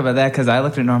want to talk about that because I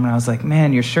looked at Norman and I was like,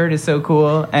 man, your shirt is so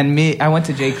cool. And I went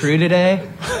to J. Crew today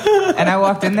and I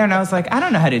walked in there and I was like, I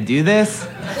don't know how to do this.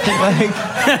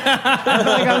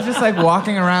 I was just like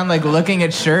walking around like looking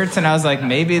at shirts and I was like,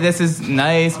 maybe this is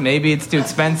nice, maybe it's too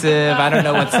expensive, I don't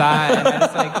know what size. And I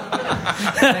just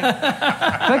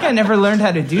I feel like I never learned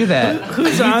how to do that.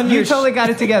 Who's on You your totally got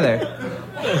it together.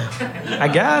 I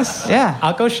guess. Yeah.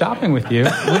 I'll go shopping with you.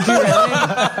 Would you really?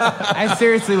 I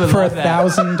seriously would For love that.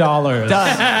 $1,000. Done.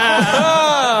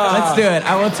 Let's do it.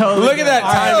 I will totally. Look at that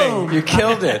timing. You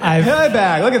killed it.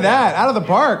 Bag. Look at that. Out of the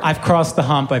park. I've crossed the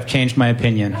hump. I've changed my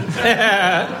opinion.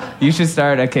 You should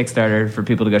start a Kickstarter for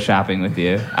people to go shopping with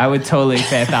you. I would totally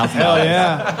pay $1,000. Hell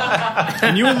yeah.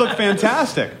 And you would look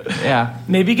fantastic. Yeah.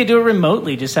 Maybe you could do it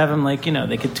remotely. Just have them they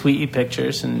could tweet you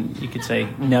pictures and you could say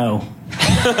no.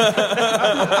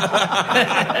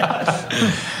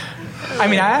 I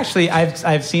mean,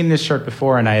 I've seen this shirt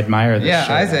before and I admire this shirt.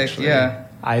 Yeah, Isaac. Actually. Yeah.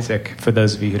 Isaac, for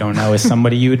those of you who don't know, is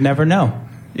somebody you would never know.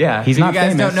 Yeah. He's you not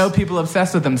guys famous. don't know people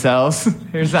obsessed with themselves.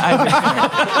 Here's the Isaac shirt.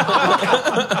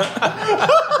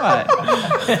 What?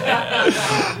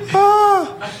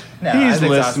 No, He's Isaac's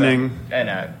listening. awesome. I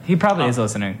know. He probably is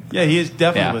listening. Yeah, he is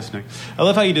definitely Yeah. listening. I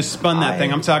love how you just spun that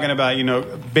thing. I'm talking about,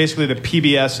 basically the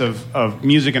PBS of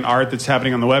music and art that's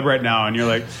happening on the web right now. And you're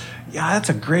like, yeah, that's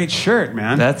a great shirt,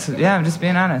 man. I'm just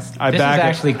being honest. This is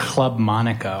actually Club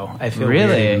Monaco. I feel Really?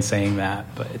 weird in saying that,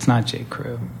 but it's not J.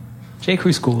 Crew. J.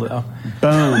 Crew's cool, though.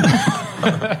 Boom.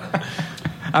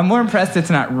 I'm more impressed it's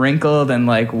not wrinkled and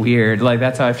weird.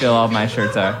 That's how I feel all my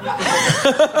shirts are.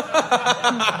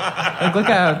 Look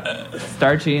how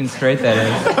starchy and straight that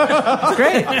is. It's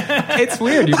great. It's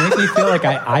weird. You make me feel like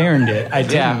I ironed it. I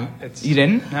didn't. Yeah. You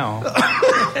didn't? No.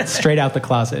 It's straight out the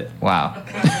closet. Wow.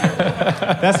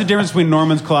 That's the difference between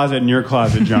Norman's closet and your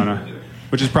closet, Jonah,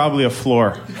 which is probably a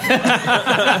floor. It's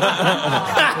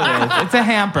a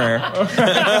hamper.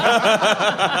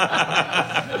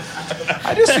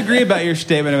 I disagree about your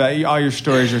statement about all your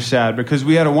stories are sad because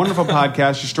we had a wonderful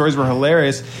podcast. Your stories were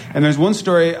hilarious. And there's one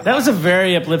story. That was a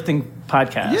very uplifting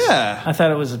podcast. Yeah. I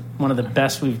thought it was one of the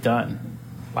best we've done.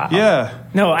 Wow. Yeah.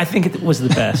 No, I think it was the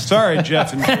best. Sorry,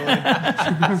 Geoff and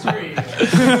Julie.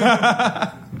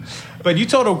 But you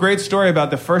told a great story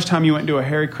about the first time you went into a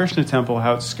Hare Krishna temple,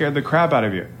 how it scared the crap out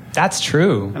of you. That's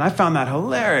true. And I found that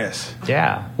hilarious.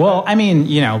 Yeah. Well,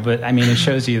 it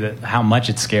shows you that how much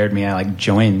it scared me. I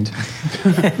joined.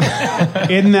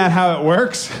 Isn't that how it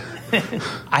works?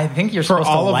 I think you're For supposed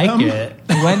all to of like them?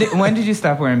 it. When did you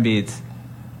stop wearing beads?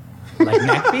 Like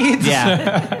neck beads?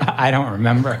 Yeah. I don't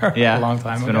remember. Yeah. A long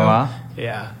time It's ago. been a while.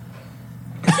 Yeah.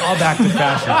 It's all back to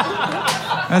fashion.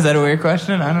 Is that a weird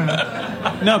question? I don't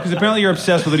know. No, because apparently you're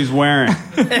obsessed with what he's wearing.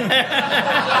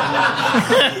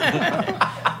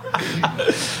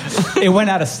 It went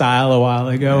out of style a while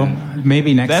ago.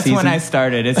 Maybe next That's season. when I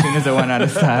started. As soon as it went out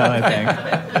of style, I think.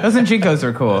 Those and Jinkos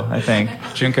were cool, I think.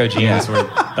 Jinko jeans were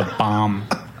the bomb.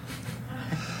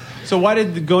 So why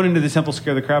did going into the temple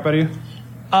scare the crap out of you?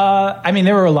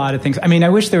 There were a lot of things. I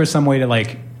wish there was some way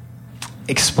to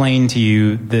explain to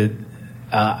you the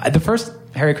first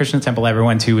Hare Krishna temple I ever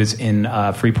went to was in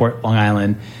Freeport, Long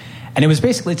Island, and it was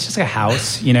basically it's just like a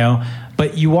house,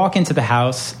 But you walk into the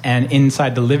house, and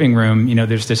inside the living room,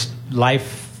 there's this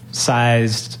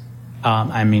life-sized,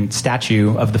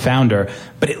 statue of the founder,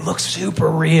 but it looks super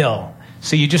real.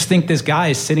 So you just think this guy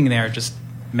is sitting there just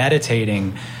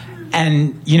meditating.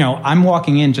 And, I'm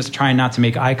walking in just trying not to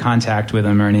make eye contact with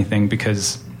him or anything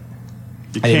because...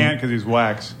 You can't because he's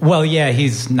wax. Well, yeah,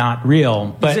 he's not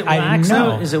real. But Is it wax? I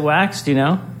know. Is it wax? Do you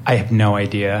know? I have no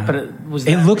idea. But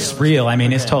it looks real.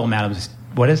 It's total Madame...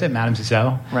 What is it? Madame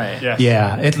Giselle? Right. Yes.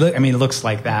 Yeah. It looks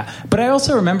like that. But I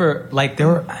also remember, there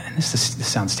were... This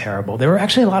sounds terrible. There were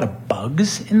actually a lot of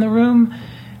bugs in the room.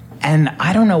 And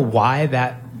I don't know why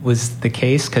that was the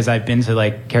case, because I've been to,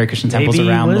 Hare Krishna temples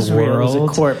around the world. It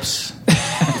was a corpse.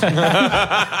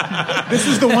 This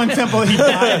is the one temple he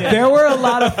died in. There were a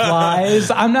lot of flies.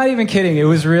 I'm not even kidding. It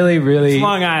was really, really... It's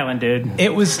Long Island, dude.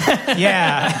 It was...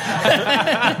 Yeah.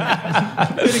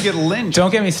 You're going to get lynched.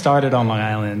 Don't get me started on Long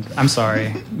Island. I'm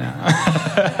sorry. No.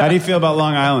 How do you feel about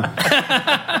Long Island?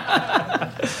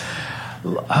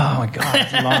 Oh, my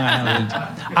God. Long Island.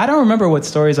 I don't remember what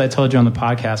stories I told you on the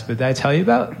podcast, but did I tell you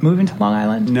about moving to Long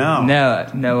Island? No.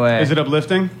 No way. Is it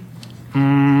uplifting?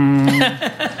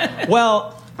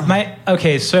 Well, I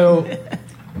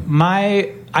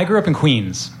grew up in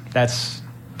Queens. That's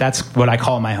what I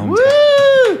call my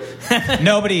hometown.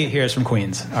 Nobody here is from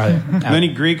Queens, are there? Any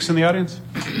Greeks in the audience?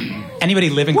 Anybody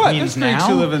live in Queens now? Freaks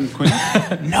who live in Queens.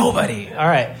 Nobody. All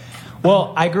right.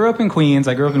 Well, I grew up in Queens.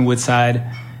 I grew up in Woodside.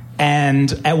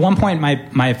 And at one point,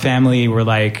 my family were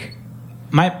like,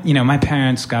 my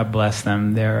parents, God bless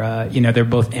them, they're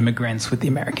both immigrants with the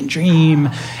American dream.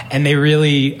 And they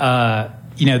really,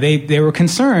 they were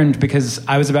concerned because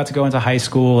I was about to go into high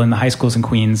school, and the high schools in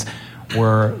Queens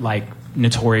were like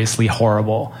notoriously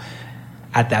horrible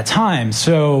at that time.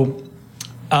 So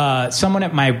someone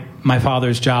at my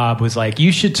father's job was like,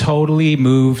 you should totally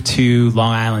move to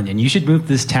Long Island, and you should move to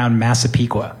this town,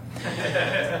 Massapequa.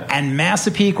 And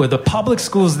Massapequa, the public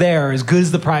schools there are as good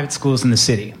as the private schools in the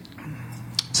city.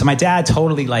 So my dad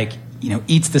totally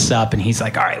eats this up, and he's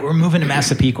like, all right, we're moving to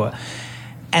Massapequa.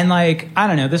 And I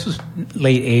don't know, this was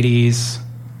late 80s,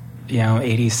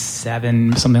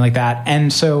 87, something like that.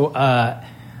 And so I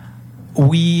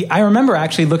remember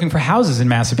actually looking for houses in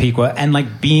Massapequa,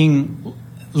 and being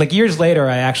years later,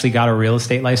 I actually got a real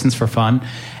estate license for fun.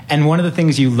 And one of the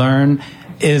things you learn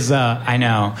is, I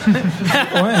know.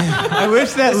 I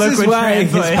wish that look would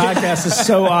translate. His podcast is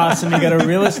so awesome. You got a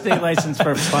real estate license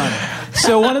for fun.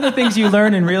 So one of the things you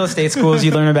learn in real estate school is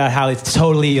you learn about how it's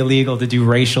totally illegal to do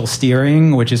racial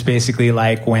steering, which is basically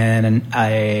like when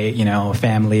a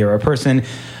family or a person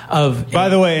of... By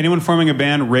the way, anyone forming a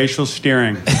band, racial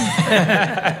steering.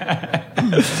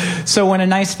 So when a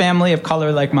nice family of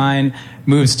color like mine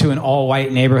moves to an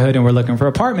all-white neighborhood and we're looking for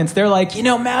apartments, they're like,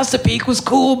 Massapequa was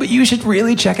cool, but you should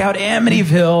really check out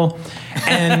Amityville.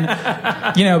 And,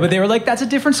 but they were like, that's a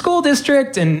different school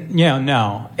district. And,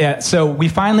 no. Yeah, so we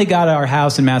finally got our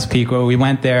house in Massapequa. We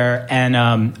went there. And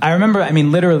I remember,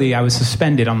 literally, I was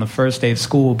suspended on the first day of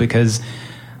school because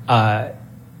I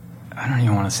don't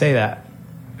even want to say that.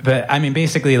 But,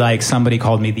 basically, somebody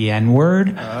called me the N-word,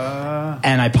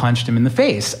 and I punched him in the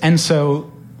face. And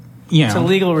so, It's a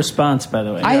legal response, by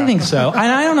the way. I think so. And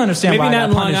I don't understand why I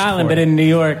got punished. Maybe not in Long Island, but in New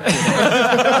York.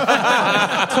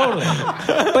 Totally.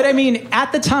 But,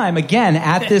 at the time, again,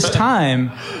 at this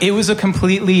time, it was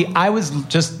I was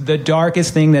just the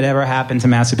darkest thing that ever happened to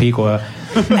Massapequa.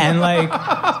 And,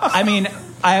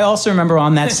 I also remember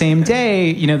on that same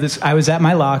day, I was at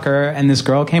my locker, and this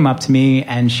girl came up to me,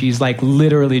 and she's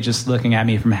literally just looking at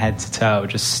me from head to toe,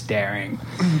 just staring.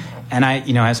 And I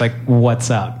was like, "What's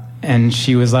up?" And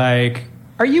she was like,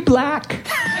 "Are you black?"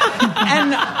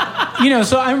 And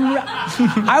so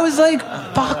I was like,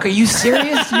 "Fuck, are you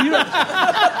serious?" You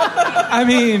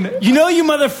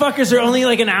motherfuckers are only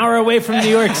an hour away from New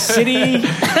York City.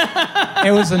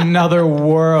 It was another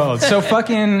world. So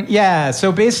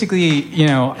So basically,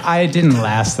 I didn't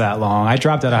last that long. I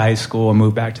dropped out of high school and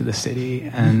moved back to the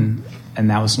city, and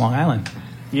that was Long Island.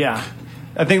 Yeah.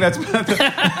 I think that's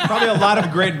probably a lot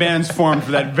of great bands formed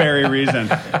for that very reason.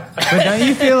 But don't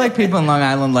you feel like people in Long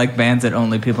Island like bands that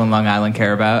only people in Long Island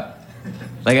care about?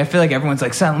 I feel like everyone's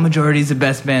like, Silent Majority's the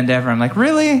best band ever. I'm like,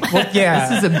 really? Well, yeah.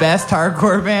 This is the best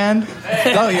hardcore band?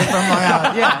 Oh, you're from Long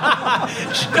Island. Yeah.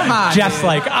 Come on. Jeff's dude.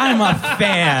 like, I'm a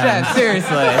fan. Jeff,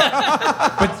 seriously.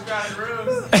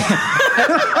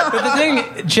 But the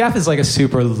thing, Geoff is a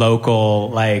super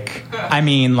local,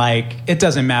 it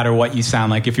doesn't matter what you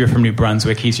sound like. If you're from New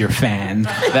Brunswick, he's your fan.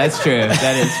 That's true.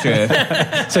 That is true.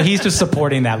 So he's just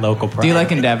supporting that local pride. Do you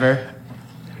like Endeavor?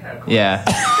 Yeah.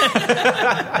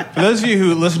 For those of you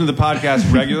who listen to the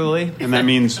podcast regularly, and that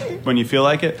means when you feel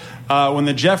like it, when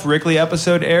the Geoff Rickley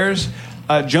episode airs,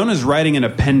 Jonah's writing an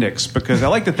appendix because I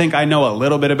like to think I know a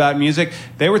little bit about music.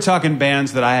 They were talking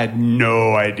bands that I had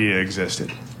no idea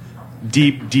existed.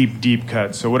 Deep, deep, deep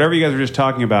cuts. So whatever you guys were just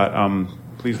talking about,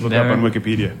 please look up on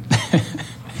Wikipedia.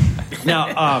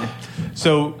 Now,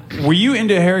 so were you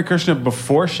into Hare Krishna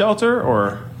before Shelter,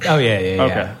 or? Oh, yeah.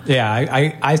 Okay. Yeah,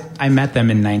 I met them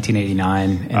in 1989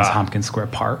 in Tompkins Square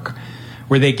Park,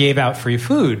 where they gave out free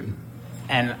food.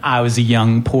 And I was a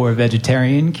young, poor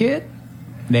vegetarian kid.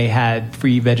 They had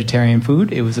free vegetarian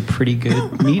food. It was a pretty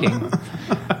good meeting.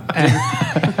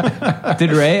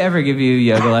 Did Ray ever give you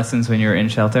yoga lessons when you were in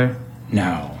Shelter?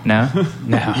 No. No?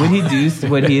 No. Would he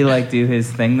do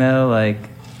his thing, though?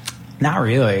 Not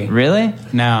really. Really?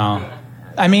 No.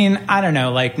 I don't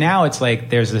know. Now it's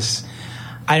there's this...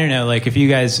 I don't know, if you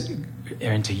guys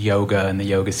are into yoga and the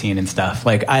yoga scene and stuff,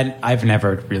 I've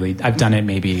never really... I've done it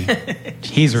maybe...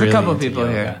 He's really a couple into people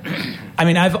yoga. Here.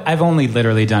 I've only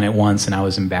literally done it once, and I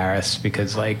was embarrassed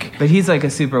because, But he's, a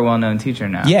super well-known teacher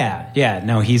now. Yeah.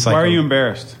 No, he's Why are you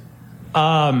embarrassed?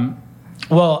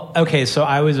 Well, okay, so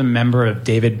I was a member of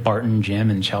David Barton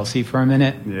Gym in Chelsea for a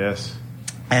minute. Yes.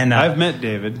 And I've met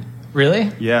David.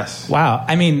 Really? Yes. Wow.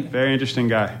 Very interesting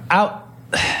guy.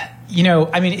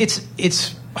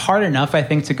 It's hard enough, I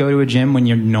think, to go to a gym when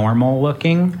you're normal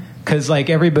looking, because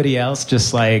everybody else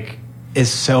just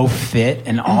is so fit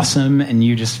and awesome, and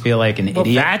you just feel like an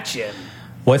idiot. That gym.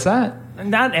 What's that?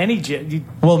 Not any gym.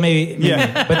 Well, maybe,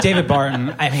 but David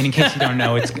Barton. I mean, in case you don't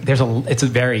know, it's a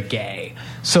very gay.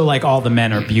 So like all the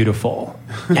men are beautiful,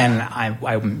 and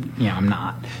I'm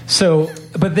not. So,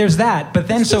 but there's that. But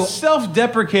then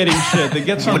self-deprecating shit that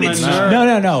gets on my nerves.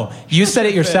 No. You said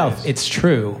it yourself. It's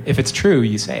true. If it's true,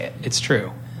 you say it. It's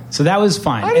true. So that was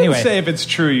fine. I didn't say if it's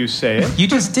true, you say it. You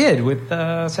just did with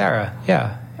Sarah.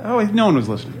 Yeah. Oh, no one was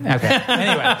listening. Okay.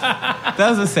 Anyway, that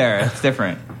was with Sarah. It's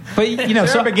different.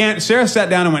 But Sarah sat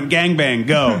down and went, gangbang,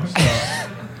 go. So.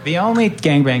 The only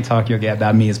gangbang talk you'll get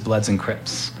about me is Bloods and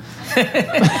Crips.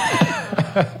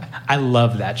 I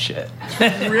love that shit.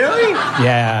 Really?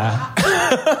 Yeah.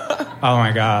 Oh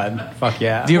my God. Fuck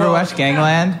yeah. Do you ever watch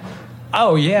Gangland?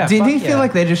 Oh yeah. Do you feel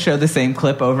like they just show the same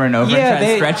clip over and over and try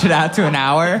to stretch it out to an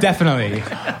hour? Definitely.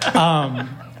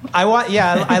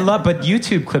 I love, but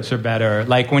YouTube clips are better.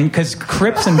 Like because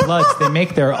Crips and Bloods, they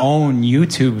make their own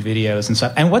YouTube videos and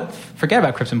stuff. And forget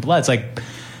about Crips and Bloods. Like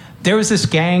there was this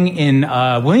gang in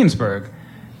Williamsburg,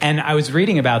 and I was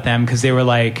reading about them because they were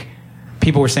like,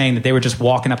 people were saying that they were just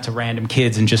walking up to random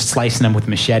kids and just slicing them with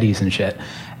machetes and shit.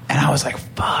 And I was like,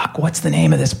 fuck, what's the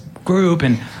name of this group?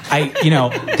 And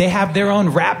they have their own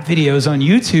rap videos on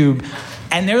YouTube.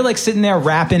 And they're like sitting there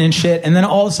rapping and shit. And then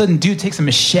all of a sudden, dude takes a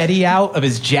machete out of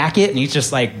his jacket and he's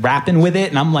just like rapping with it.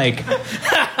 And I'm like,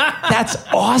 that's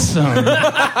awesome.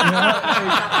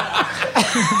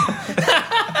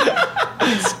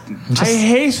 I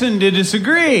hasten to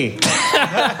disagree.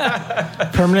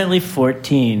 Permanently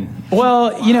 14.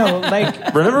 Well,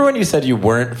 like... Remember when you said you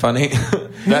weren't funny?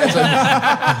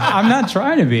 I'm not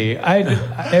trying to be. I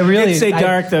really... He didn't say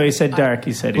dark, though. He said dark.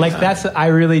 He said... Like, I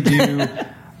really do...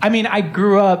 I mean, I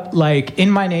grew up, like, in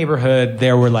my neighborhood,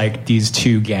 there were, like, these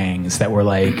two gangs that were,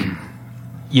 like...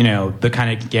 the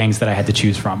kind of gangs that I had to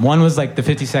choose from. One was, like, the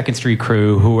 52nd Street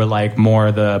Crew, who were, like,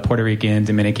 more the Puerto Rican,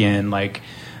 Dominican, like...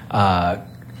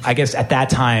 I guess at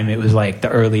that time it was like the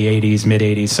early 80s, mid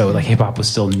 80s, so like hip hop was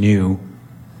still new.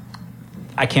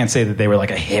 I can't say that they were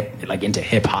like into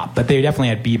hip hop, but they definitely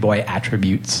had b-boy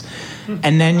attributes.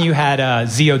 And then you had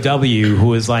ZOW, who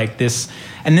was like this,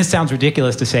 and this sounds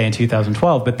ridiculous to say in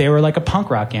 2012, but they were like a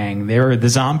punk rock gang. They were the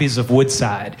Zombies of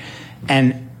Woodside.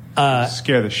 And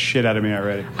scare the shit out of me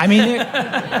already. I mean,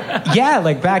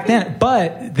 like back then,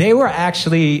 but they were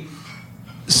actually...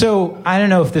 So, I don't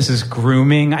know if this is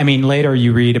grooming. I mean, later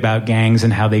you read about gangs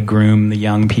and how they groom the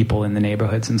young people in the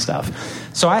neighborhoods and stuff.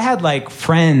 So I had, like,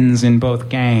 friends in both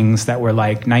gangs that were,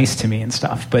 like, nice to me and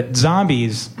stuff. But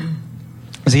Zombies,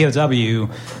 ZOW,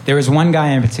 there was one guy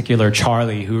in particular,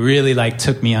 Charlie, who really, like,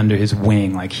 took me under his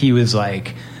wing. Like, he was,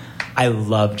 like, I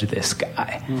loved this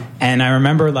guy. And I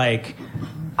remember, like,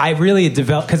 I really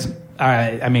developed... Because, all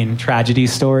right, I mean, tragedy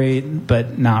story, but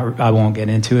I won't get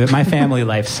into it. My family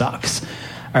life sucks.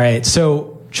 All right,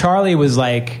 so Charlie was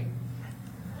like,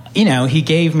 he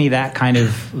gave me that kind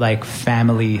of like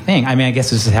family thing. I mean, I guess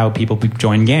this is how people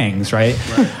join gangs, right?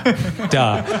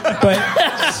 Duh. But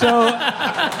so,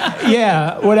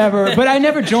 yeah, whatever. But I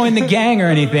never joined the gang or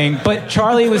anything. But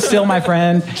Charlie was still my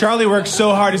friend. Charlie worked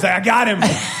so hard. He's like, I got him.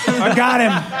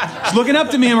 He's looking up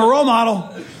to me. I'm a role model.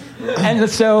 And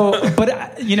so, but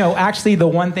actually the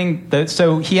one thing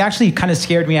so he actually kind of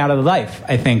scared me out of the life,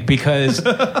 I think, because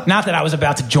not that I was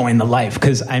about to join the life,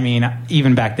 because I mean,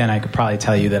 even back then I could probably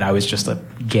tell you that I was just a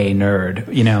gay nerd.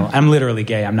 I'm literally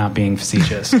gay. I'm not being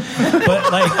facetious,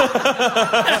 but like,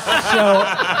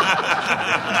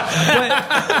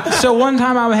 so one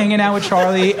time I was hanging out with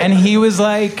Charlie and he was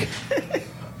like,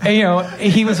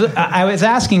 I was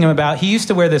asking him about, he used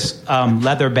to wear this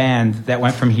leather band that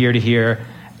went from here to here.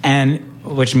 And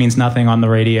which means nothing on the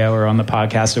radio or on the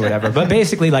podcast or whatever, but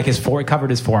basically like it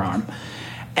covered his forearm.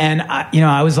 And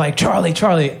I was like, Charlie,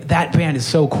 that band is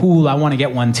so cool. I want to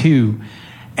get one too.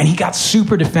 And he got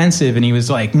super defensive and he was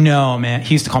like, no, man.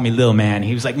 He used to call me Lil Man.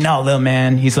 He was like, no, Lil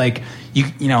Man. He's like,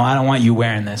 I don't want you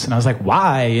wearing this. And I was like,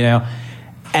 why?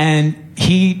 And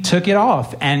he took it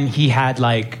off and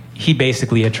he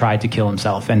basically had tried to kill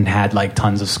himself and had like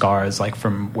tons of scars like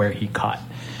from where he cut.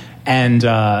 And,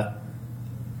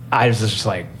 I was just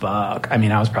like, fuck. I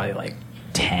mean, I was probably like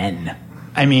 10.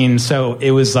 I mean, so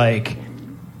it was like,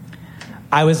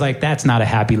 I was like, that's not a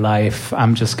happy life.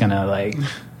 I'm just going to like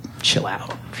chill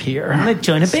out here. I'm going to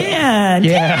join a band.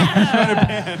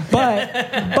 Yeah.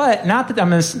 But not that I'm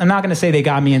not going to say they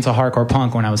got me into hardcore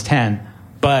punk when I was 10,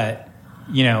 but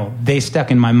they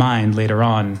stuck in my mind later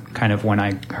on kind of when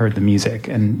I heard the music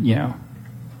and,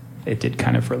 it did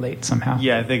kind of relate somehow.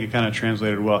 Yeah, I think it kind of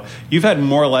translated well. You've had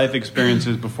more life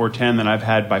experiences before 10 than I've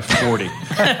had by 40. And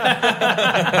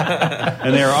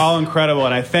they are all incredible.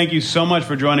 And I thank you so much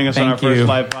for joining us on our first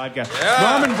live podcast.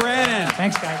 Yeah. Norman Brannon.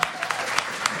 Thanks, guys.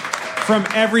 From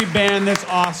every band that's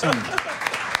awesome.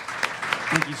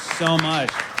 Thank you so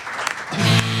much.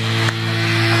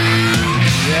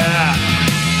 Yeah.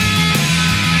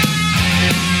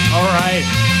 All right.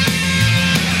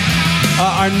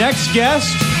 Our next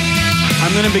guest,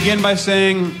 I'm going to begin by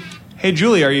saying, hey,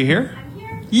 Julie, are you here? I'm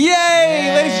here.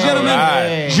 Yay, ladies and gentlemen.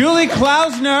 Right. Julie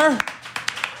Klausner,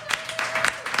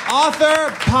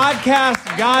 author,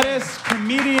 podcast goddess,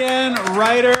 comedian,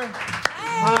 writer.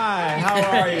 Hi, how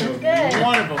are you? Good.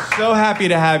 Wonderful. So happy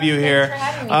to have you here.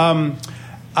 Thanks for having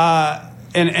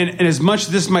me. And as much as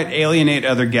this might alienate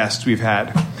other guests we've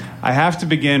had, I have to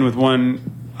begin with one.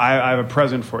 I have a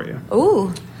present for you.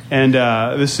 Ooh. And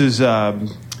this is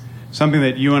something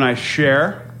that you and I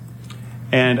share,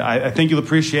 and I think you'll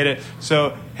appreciate it.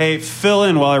 So, hey, fill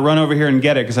in while I run over here and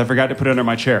get it, because I forgot to put it under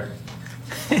my chair.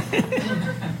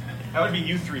 That would be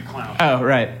you three clowns. Oh,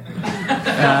 right.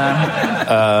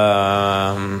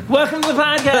 Welcome to the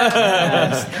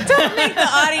podcast. Don't make the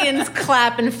audience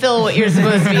clap and fill what you're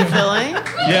supposed to be filling.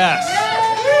 Yes.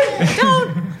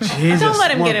 Don't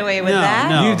let him get away with that.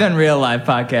 No. You've done real live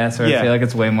podcasts where I feel like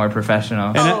it's way more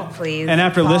professional. Please. And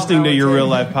after listening to your real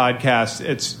life podcast,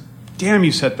 it's damn,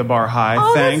 you set the bar high.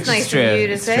 Oh, Thanks. that's nice of you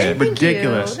to say. Thank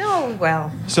Ridiculous. You. Oh,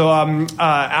 well. So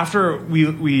after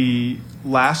we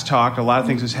last talked, a lot of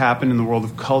things has happened in the world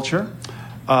of culture,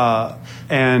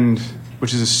 and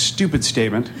which is a stupid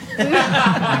statement,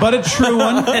 but a true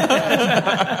one.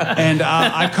 And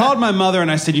I called my mother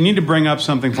and I said, you need to bring up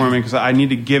something for me because I need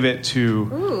to give it to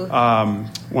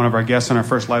one of our guests on our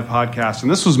first live podcast.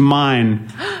 And this was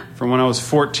mine from when I was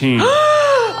 14.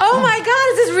 Oh my God,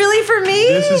 is this really for me?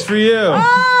 This is for you.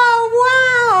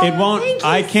 Oh, wow. It won't. Thank you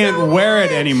I can't so wear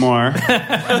much. it anymore.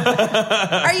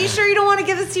 Are you sure you don't want to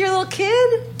give this to your little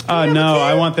kid? No,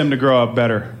 I want them to grow up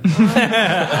better. This is awesome.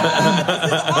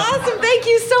 Thank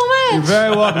you so much. You're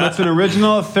very welcome. It's an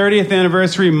original 30th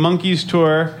anniversary Monkees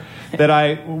tour that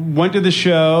I went to the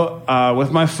show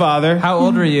with my father. How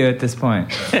old were you at this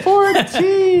point?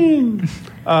 14.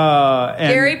 And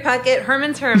Gary Puckett,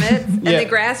 Herman's Hermits, and the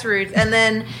Grassroots. And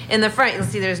then in the front, you'll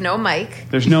see there's no Mike.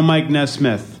 There's no Mike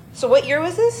Nesmith. So what year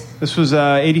was this? This was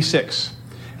 86.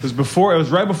 It was before. It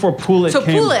was right before Pool It came. So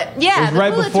Pool It, yeah. It was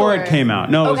right Pool It before tour. it came out.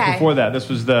 No, it was before that. This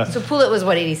was the. So Pool It was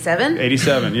what, 87?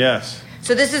 87. Yes.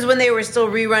 So this is when they were still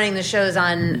rerunning the shows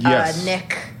on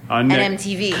Nick on Nick, and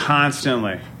MTV.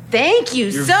 Constantly. Thank you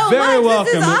You're so very much.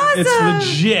 welcome. This is awesome. It's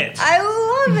legit. I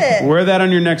love it. Wear that on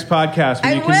your next podcast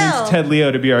when I you convince will. Ted Leo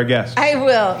to be our guest. I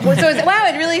will. So wow,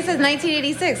 it really says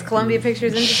 1986, Columbia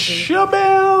Pictures Industries.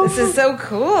 Shabam. This is so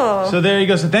cool. So there you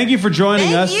go. So thank you for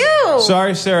joining us. Thank you.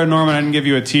 Sorry, Sarah Norman, I didn't give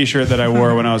you a T-shirt that I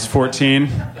wore when I was 14.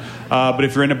 But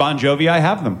if you're into Bon Jovi, I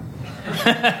have them.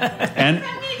 And I'm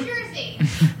from New Jersey.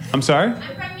 I'm sorry?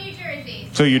 I'm from New Jersey.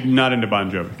 So you're not into Bon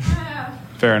Jovi?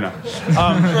 Fair enough.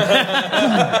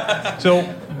 So,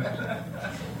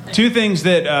 two things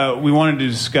that we wanted to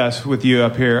discuss with you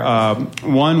up here.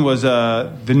 One was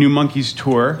the new Monkees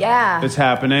tour that's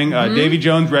happening. Davy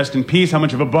Jones, rest in peace. How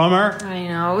much of a bummer. I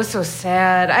know, it was so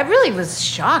sad. I really was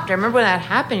shocked. I remember when that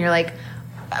happened, you're like,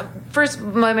 first,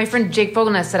 my friend Jake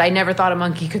Fogelnest said, I never thought a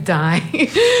monkey could die,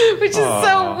 which is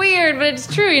so weird, but it's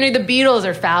true. You know, the Beatles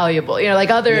are fallible. You know,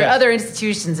 like other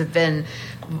institutions have been.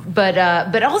 But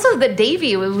also that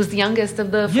Davy was the youngest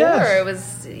of the four. Yes. It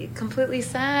was completely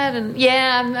sad, and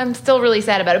I'm still really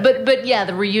sad about it. But yeah,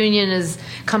 the reunion is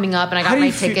coming up, and I got my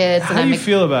tickets. How do you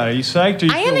feel about it? Are you psyched? Or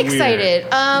you I am feel excited.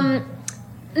 Weird?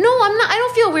 No, I'm not. I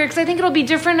don't feel weird because I think it'll be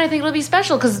different. I think it'll be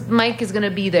special because Mike is going to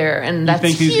be there, and that's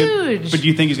huge. But do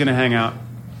you think he's going to hang out?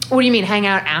 What do you mean, hang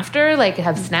out after? Like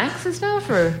have snacks and stuff,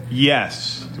 or?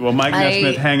 Yes. Will Mike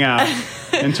Nesmith hang out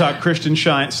and talk Christian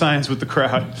science with the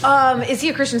crowd? Is he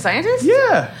a Christian Scientist?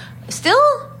 Yeah. Still?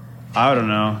 I don't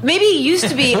know. Maybe he used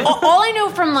to be. All I know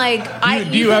from like,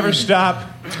 Do you ever stop?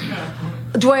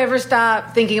 Do I ever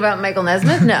stop thinking about Michael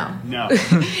Nesmith? No. No.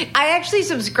 I actually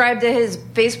subscribe to his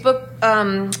Facebook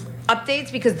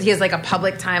updates because he has like a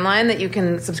public timeline that you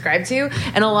can subscribe to,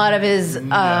 and a lot of his you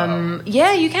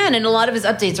can, and a lot of his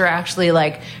updates are actually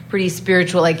like pretty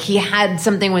spiritual. Like he had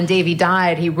something when Davey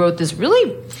died, he wrote this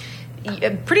really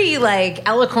pretty like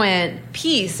eloquent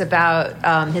piece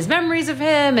about his memories of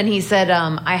him, and he said,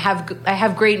 I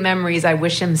have great memories, I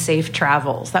wish him safe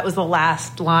travels. That was the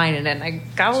last line, and then I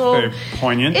got a little very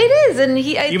poignant. It is. And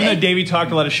even though Davey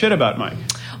talked a lot of shit about Mike.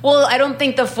 Well, I don't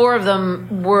think the four of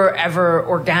them were ever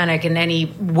organic in any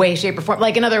way, shape, or form.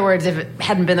 Like, in other words, if it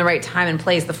hadn't been the right time and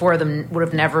place, the four of them would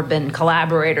have never been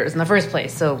collaborators in the first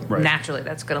place. So naturally,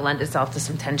 that's going to lend itself to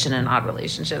some tension and odd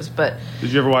relationships. But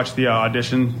did you ever watch the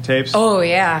audition tapes? Oh,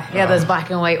 yeah. Those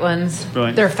black and white ones.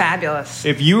 Brilliant. They're fabulous.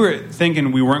 If you were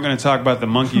thinking we weren't going to talk about the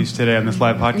monkeys today on this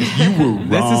live podcast, you were wrong.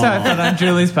 This is how I felt on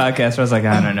Julie's podcast, where I was like,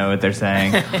 I don't know what they're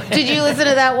saying. Did you listen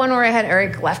to that one where I had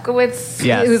Eric Lefkowitz?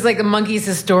 Yes. Who's like the monkeys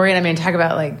historian. I mean, talk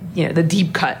about like, the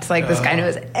deep cuts. Like this guy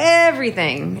knows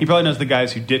everything. He probably knows the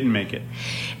guys who didn't make it.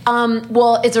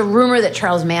 Well, it's a rumor that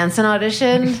Charles Manson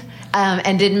auditioned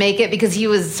and didn't make it because he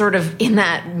was sort of in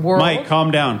that world. Mike,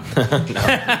 calm down.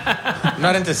 I'm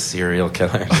not into serial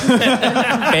killers.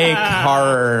 Fake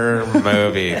horror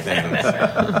movie things.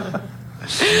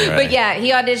 But yeah,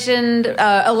 he auditioned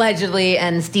allegedly,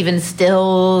 and Steven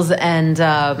Stills and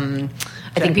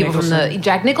I think people from the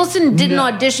Jack Nicholson didn't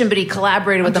audition, but he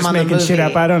collaborated with them on the movie. Just making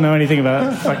shit up. I don't know anything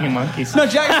about fucking monkeys. No,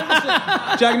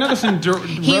 Jack Nicholson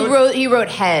He wrote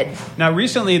Head. Now,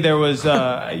 recently there was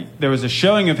a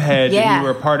showing of Head that you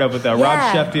were a part of with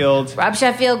Rob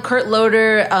Sheffield, Kurt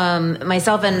Loder,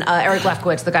 myself, and Eric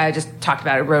Lefkowitz, the guy I just talked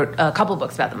about, who wrote a couple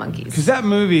books about the monkeys. Because that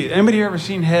movie, anybody here ever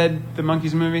seen Head, the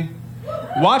Monkeys movie?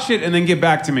 Watch it and then get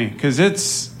back to me, because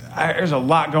there's a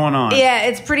lot going on. Yeah,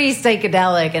 it's pretty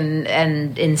psychedelic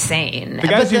and insane. The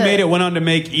guys who made it went on to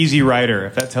make Easy Rider,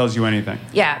 if that tells you anything.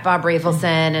 Yeah, Bob Rafelson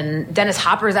and Dennis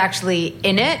Hopper's actually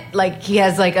in it. Like, he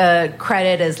has like a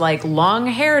credit as like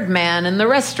long-haired man in the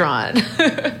restaurant.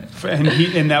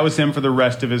 And that was him for the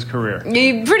rest of his career.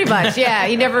 Pretty much, yeah.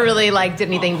 He never really did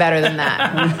anything better than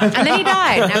that. And then he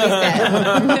died. Now he's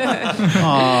dead.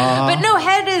 But no,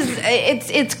 Head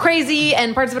it's crazy,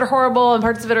 and parts of it are horrible, and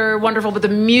parts of it are wonderful. But the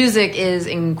music is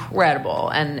incredible,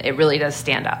 and it really does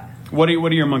stand up. What are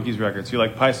your Monkeys records? You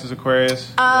like Pisces,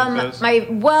 Aquarius?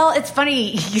 It's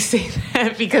funny you say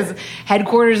that because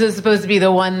Headquarters is supposed to be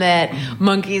the one that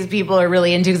Monkeys people are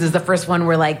really into, because it's the first one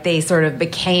where they sort of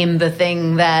became the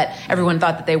thing that everyone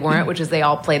thought that they weren't, which is they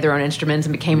all played their own instruments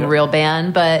and became a real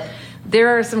band. But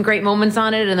there are some great moments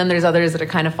on it, and then there's others that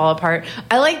kind of fall apart.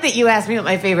 I like that you asked me what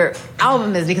my favorite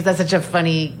album is, because that's such a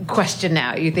funny question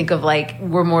now. You think of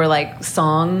we're more like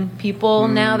song people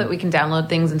now, that we can download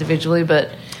things individually,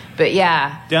 but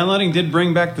yeah. Downloading did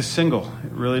bring back the single.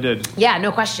 It really did. Yeah,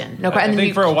 no question. I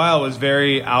think for a while it was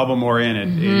very album-oriented,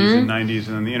 80s and 90s,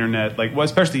 and then the internet,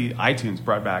 especially iTunes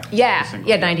brought back the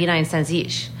single. 99 cents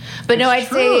each. But no, I'd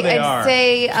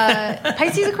say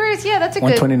Pisces, Aquarius, that's a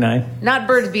good... 129. Not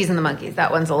Birds, Bees, and the Monkeys.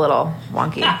 That one's a little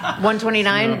wonky.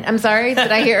 129? I'm sorry, do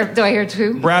I hear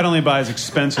two? Brad only buys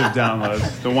expensive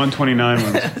downloads. The 129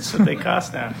 ones. That's what they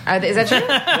cost now. Is that true?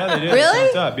 Yeah, they do.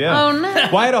 Really? Up, yeah. Oh, no.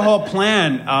 Well, I had a whole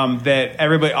plan that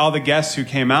all the guests who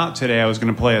came out today, I was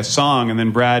going to play a song, and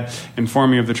then Brad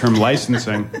informed me of the term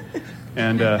licensing,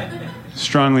 and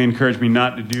strongly encouraged me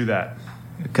not to do that.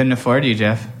 We couldn't afford you,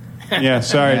 Geoff. Yeah,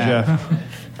 sorry, Geoff.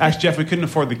 Actually, Geoff, we couldn't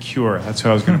afford The Cure. That's who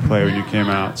I was going to play when you came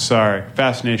out. Sorry.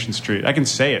 Fascination Street. I can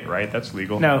say it, right? That's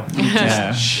legal. No. We're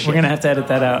going to have to edit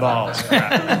that out. Balls.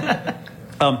 Crap.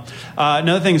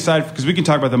 Another thing aside, because we can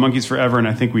talk about the Monkeys forever, and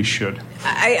I think we should.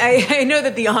 I know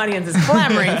that the audience is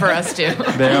clamoring for us to.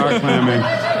 They are clamoring.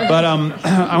 But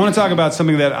I want to talk about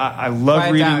something that I love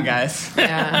Quiet reading. down, guys.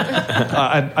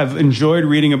 Yeah. I've enjoyed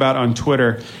reading about on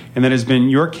Twitter, and that has been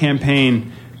your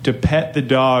campaign to pet the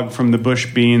dog from the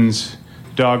Bush Beans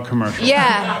dog commercial.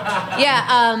 Yeah.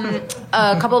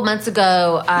 A couple of months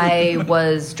ago, I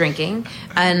was drinking,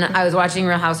 and I was watching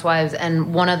Real Housewives,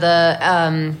 and one of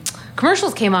the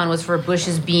commercials came on was for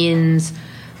Bush's Beans.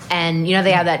 And,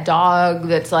 they have that dog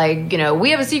that's we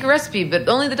have a secret recipe, but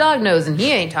only the dog knows, and he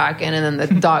ain't talking. And then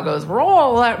the dog goes,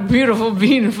 roll that beautiful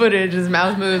bean footage. His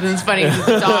mouth moves, and it's funny because it's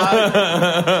a dog.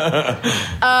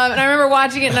 And I remember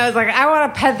watching it, and I was like, I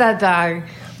want to pet that dog.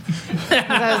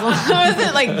 I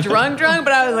wasn't drunk,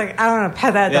 but I was like, I want to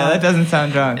pet that dog. Yeah, that doesn't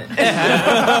sound drunk. It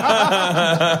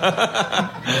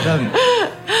doesn't.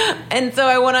 And so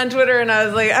I went on Twitter and I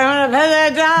was like, I want to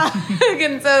pet that dog.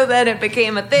 And so then it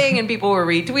became a thing, and people were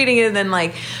retweeting it. And then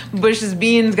Bush's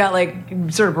Beans got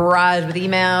sort of barraged with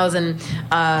emails and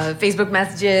Facebook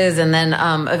messages. And then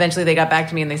eventually they got back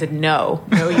to me and they said, no,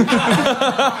 you can't.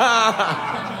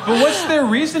 But what's their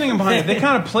reasoning behind it? They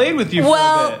kind of played with you for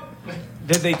a bit.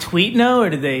 Did they tweet no, or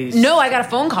did they... No, I got a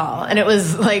phone call, and it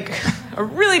was a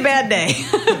really bad day.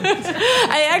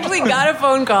 I actually got a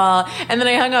phone call, and then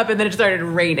I hung up, and then it started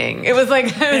raining. It was I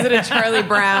was at a Charlie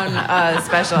Brown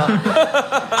special.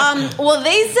 Well,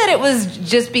 they said it was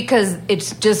just because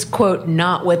it's just, quote,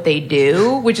 not what they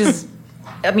do, which is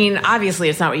I mean, obviously,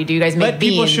 it's not what you do. You guys make Let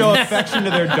people beans. show affection to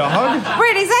their dog.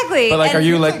 Right, exactly. But like, And are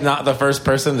you like not the first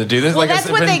person to do this? Well, Like, that's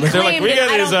what they they're like, claimed, we get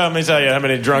and I these. don't- Let me tell you how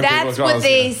many drunk people. That's what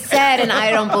they said, and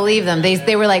I don't believe them.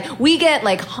 They were like, we get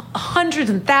like hundreds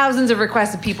and thousands of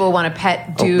requests of people who want to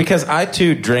pet Duke. Because I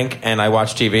too drink and I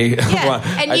watch TV. Yeah,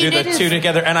 and I you do the didn't- two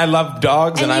together, and I love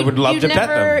dogs, and I would love to pet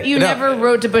them. You never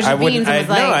wrote to Bush I of wouldn't- Beans and was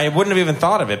like, no, I wouldn't have even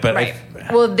thought of it. But right.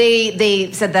 Well,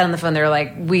 they said that on the phone. They were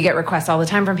like, we get requests all the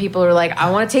time from people who are like, I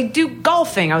want to take Duke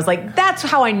golfing. I was like, that's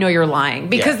how I know you're lying,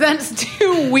 because that's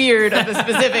too weird of a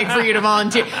specific for you to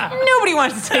volunteer. Nobody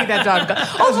wants to take that dog.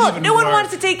 Also, no one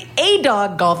wants to take a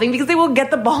dog golfing because they will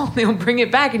get the ball and they will bring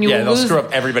it back, and they'll lose, screw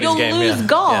up everybody's you'll game. lose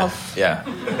golf. Yeah.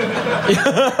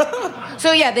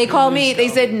 So yeah, they called me. They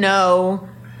said no.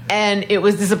 And it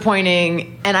was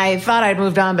disappointing, and I thought I'd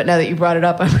moved on, but now that you brought it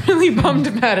up, I'm really bummed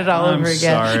about it all over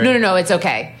again. Sorry. No, it's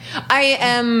okay. I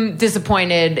am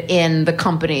disappointed in the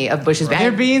company of Bush's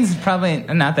Their Beans. beans is probably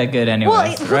not that good anyway. Well,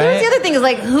 right? the other thing is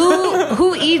like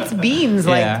who eats beans?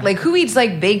 Yeah. Like who eats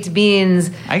like baked beans?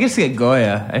 I guess get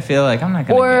Goya. I feel like I'm not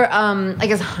gonna. Or get... I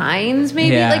guess Heinz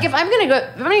maybe. Yeah. Like if I'm gonna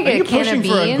get Are a you can pushing of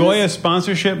for a beans. Goya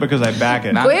sponsorship? Because I back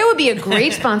it. Goya would be a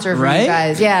great sponsor for Right? you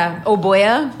guys. Yeah. Oh,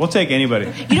 Goya. We'll take anybody.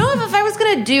 You know, if I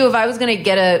was gonna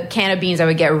get a can of beans, I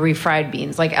would get refried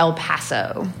beans, like El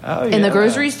Paso, in the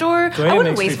grocery store. Goya I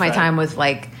wouldn't makes waste my refried. time with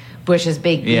like Bush's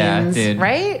baked beans, Yeah, dude.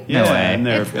 right? No way. And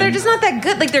They're just not that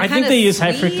good. Like they're I kind think of they use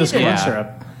high fructose corn Yeah.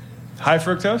 syrup. high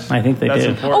fructose. I think they That's do.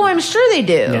 important. Oh, I'm sure they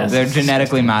do. Yes. They're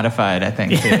genetically modified, I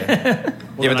think. Too.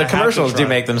 Yeah, but the commercials do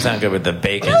make them sound good with the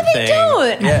bacon No, they thing.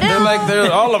 don't. Yeah, No.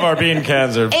 they're all of our bean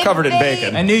cans are If covered in they-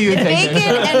 bacon. I knew you would take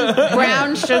Bacon it. and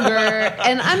brown sugar,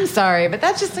 and I'm sorry, but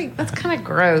that's just like that's kind of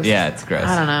gross. Yeah, it's gross.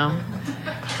 I don't know.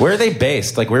 Where are they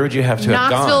based? Like, where would you have to have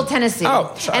gone? Knoxville, Tennessee.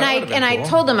 Oh, sorry, and that would've been I cool.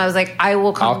 told them, I was like, I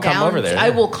will come I'll come down. over there, I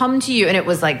yeah. will come to you, and it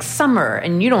was like summer,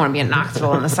 and you don't want to be in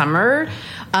Knoxville in the summer.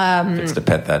 It's to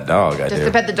pet that dog. I Just do.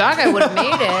 to pet the dog, I would have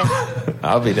made it.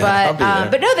 I'll be there. I'll be there.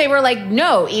 But no, they were like,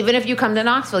 no. Even if you come to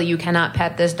Knoxville, you cannot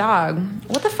pet this dog.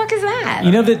 What the fuck is that?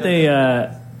 You know that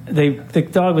the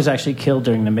dog was actually killed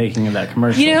during the making of that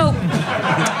commercial. You know,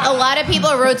 a lot of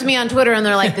people wrote to me on Twitter and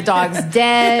they're like, the dog's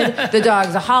dead, the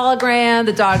dog's a hologram,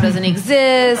 the dog doesn't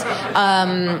exist.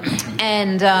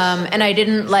 And I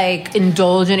didn't like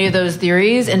indulge any of those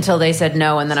theories until they said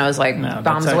no. And then I was like, No,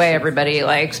 bombs that's away, actually- everybody.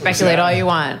 Like, speculate all you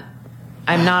want.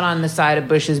 I'm not on the side of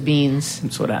Bush's beans.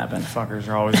 That's what happened. Fuckers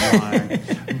are always lying.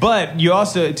 But you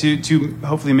also, to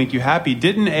hopefully make you happy,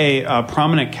 didn't a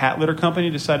prominent cat litter company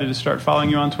decided to start following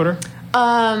you on Twitter?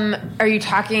 Are you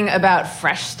talking about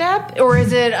Fresh Step or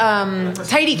is it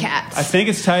Tidy Cats? I think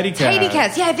it's Tidy Cat. Tidy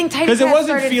Cats. Yeah, I think Tidy Cats Because it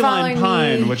wasn't started Feline following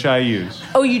Pine, me. which I use.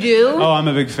 Oh, you do? Oh, I'm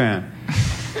a big fan.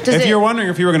 Does If it- you're wondering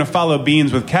if you were going to follow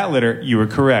Beans with cat litter, you were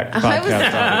correct. I was-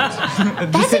 Podcast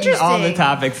audience. That's Hitting all the interesting.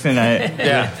 topic tonight.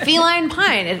 yeah. Feline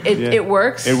Pine. It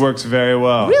works. It works very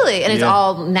well. Really? And it's Yeah.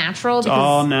 all natural? It's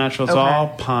all natural. It's Okay. all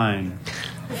pine.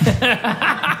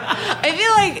 I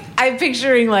feel like I'm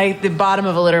picturing like the bottom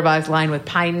of a litter box lined with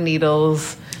pine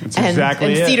needles That's and, exactly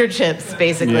and it. cedar chips,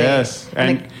 basically. Yes,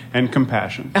 And and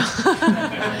compassion. yeah,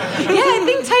 I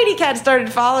think Tidy Cat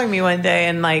started following me one day,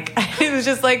 and like it was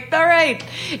just like, all right,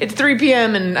 it's 3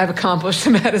 p.m. and I've accomplished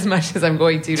about as much as I'm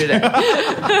going to today.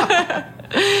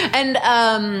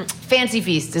 And Fancy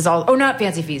Feast is all. Oh, not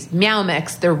Fancy Feast. Meow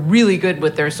Mix. They're really good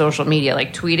with their social media,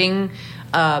 like tweeting.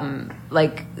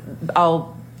 Like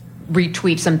I'll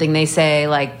retweet something they say,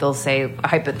 like they'll say a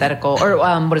hypothetical or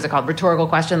what is it called, rhetorical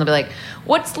question. They'll be like,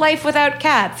 what's life without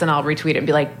cats? And I'll retweet it and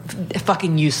be like,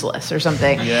 fucking useless or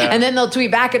something. Yeah. And then they'll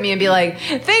tweet back at me and be like,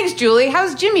 thanks Julie,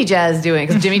 how's Jimmy Jazz doing?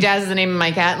 Because Jimmy Jazz is the name of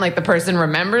my cat and like the person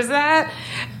remembers that.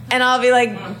 And I'll be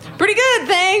like, pretty good,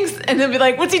 thanks. And they'll be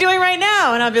like, what's he doing right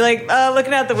now? And I'll be like,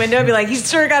 looking out the window. I'll be like,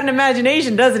 he's sure got an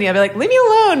imagination, doesn't he? I'll be like, leave me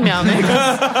alone, Meow Mix. Like,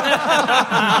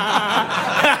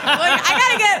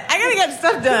 I gotta get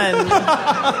stuff done.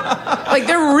 Like,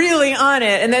 they're really on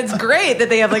it. And that's great that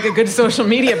they have like a good social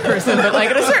media person. But like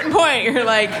at a certain point, you're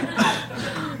like,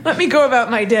 let me go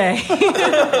about my day.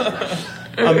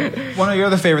 One of your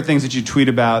other favorite things that you tweet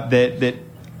about that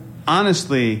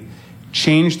honestly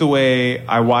changed the way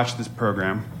I watch this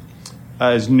program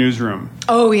is Newsroom.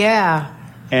 Oh, yeah.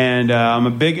 And I'm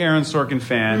a big Aaron Sorkin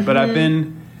fan, but I've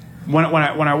been when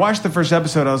I watched the first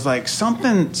episode, I was like,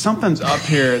 something's up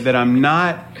here that I'm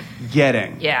not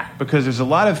getting. Yeah. Because there's a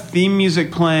lot of theme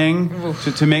music playing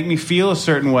to make me feel a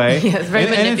certain way. Yeah, it's very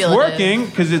and it's manipulative. working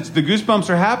because the goosebumps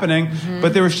are happening,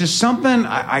 but there was just something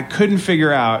I couldn't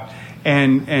figure out.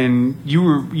 And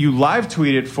you live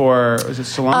tweeted for, is it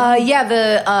Salon?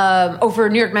 Yeah, for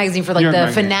New York Magazine for like New York the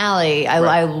Magazine. finale.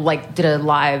 I like did a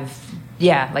live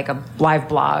like a live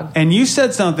blog. And you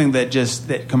said something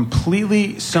that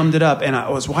completely summed it up. And I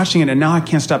was watching it, and now I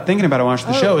can't stop thinking about it. Watching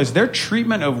the show, is their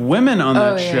treatment of women on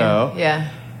that show?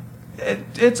 Yeah.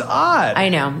 It's odd. I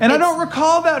know. And I don't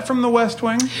recall that from The West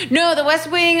Wing. No, The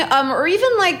West Wing, or even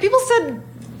like people said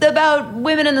about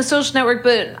women in The Social Network,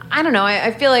 but I don't know.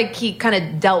 I feel like he kind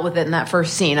of dealt with it in that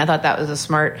first scene. I thought that was a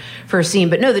smart first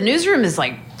scene. But no, The Newsroom is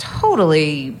like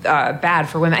totally bad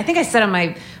for women. I think I said on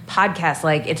my podcast,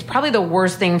 like, it's probably the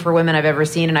worst thing for women I've ever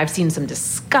seen, and I've seen some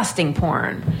disgusting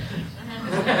porn.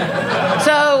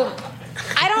 So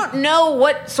I don't know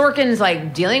what Sorkin's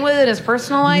like dealing with in his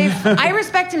personal life. I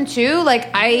respect him too. Like,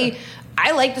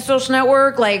 I like The Social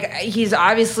Network. Like, he's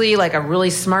obviously like a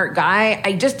really smart guy.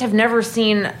 I just have never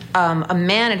seen a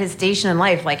man at his station in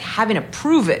life like having to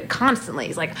prove it constantly.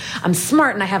 He's like, I'm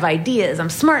smart and I have ideas.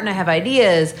 I'm smart and I have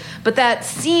ideas. But that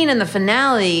scene in the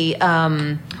finale,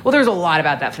 well, there's a lot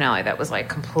about that finale that was like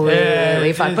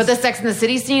completely fucked. But the Sex and the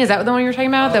City scene, is that the one you were talking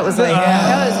about? That was like,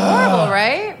 that was horrible,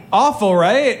 right? Awful,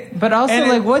 right? But also,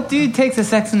 like, what dude takes a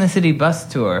Sex and the City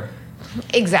bus tour?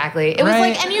 Exactly. It was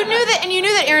like, and you knew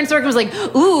that Aaron Sorkin was like,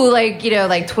 ooh, like, you know,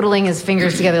 like twiddling his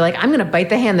fingers together, like, I'm going to bite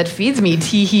the hand that feeds me,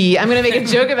 tee-hee. I'm going to make a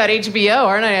joke about HBO,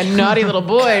 aren't I a naughty little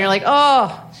boy? And you're like,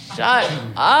 oh, shut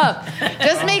up.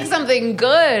 Just make something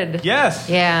good. Yes.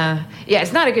 Yeah. Yeah,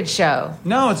 it's not a good show.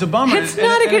 No, it's a bummer. It's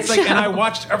not a good show. And I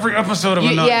watched every episode of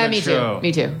a not good show.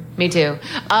 Me too.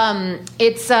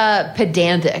 It's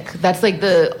pedantic. That's like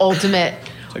the ultimate...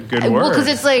 A good word. Well, because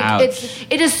it's like Ouch.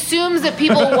 it assumes that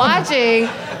people watching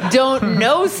don't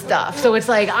know stuff. So it's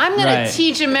like, I'm going to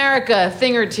teach America a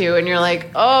thing or two, and you're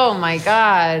like, oh my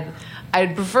god,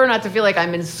 I'd prefer not to feel like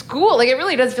I'm in school. Like, it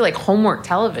really does feel like homework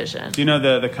television. Do you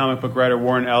know the comic book writer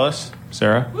Warren Ellis,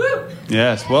 Sarah? Woo!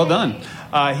 Yes, well done.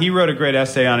 He wrote a great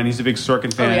essay on it. He's a big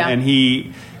Sorkin fan, and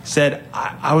he said,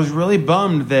 I was really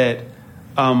bummed that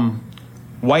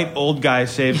white old guy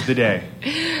saves the day.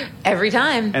 Every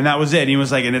time. And that was it. And he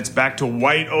was like, and it's back to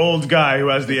white old guy who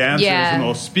has the answers and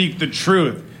will speak the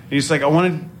truth. And he's like, I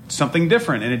wanted something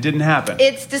different, and it didn't happen.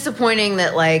 It's disappointing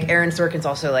that, like, Aaron Sorkin's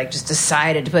also, like, just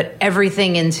decided to put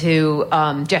everything into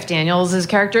Jeff Daniels'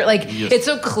 character. Like, it's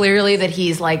so clearly that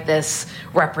he's, like, this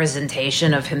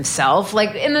representation of himself.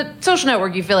 Like, in The Social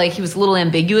Network, you feel like he was a little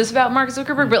ambiguous about Mark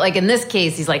Zuckerberg, but, like, in this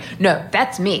case, he's like, no,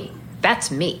 that's me.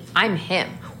 That's me. I'm him.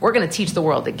 We're going to teach the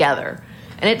world together.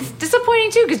 And it's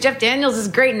disappointing, too, because Jeff Daniels is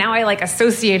great. Now I, like,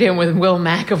 associate him with Will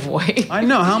McAvoy. I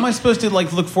know. How am I supposed to,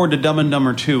 like, look forward to Dumb and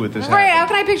Dumber 2 with this Right. happening? How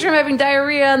can I picture him having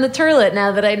diarrhea on the toilet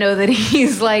now that I know that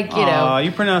he's, like, you know.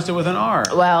 You pronounced it with an R.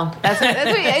 Well,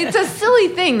 it's a silly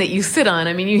thing that you sit on.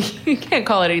 I mean, you can't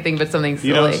call it anything but something silly.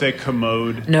 You don't say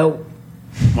commode. No.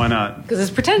 Why not? Because it's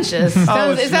pretentious. It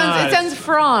sounds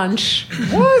French.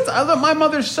 What? My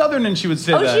mother's Southern, and she would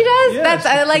say that. Oh, she does? Yes,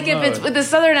 I like if it's with the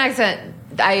Southern accent.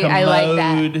 I like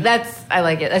that. I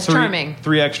like it. That's charming.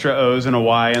 3 extra O's and a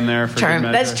Y in there for good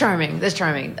measure. That's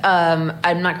charming.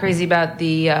 I'm not crazy about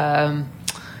the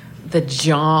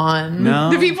John.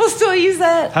 No. Do people still use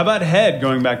that? How about head,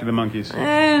 going back to the monkeys? What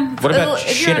about if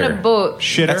shitter? you're on a boat.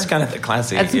 Shitter? That's kind of the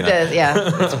classy. That's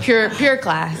it's pure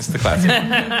class. It's the classy.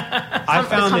 I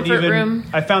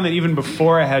found that even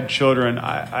before I had children,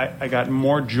 I got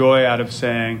more joy out of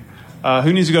saying,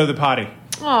 who needs to go to the potty?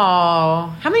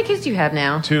 Oh, how many kids do you have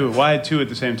now? 2. Well, I had 2 at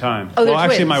the same time. Oh, well,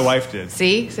 actually, twins. my wife did.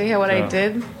 See how what I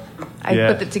did? I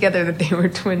put it together that they were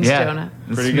twins, Jonah.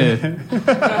 Pretty good. It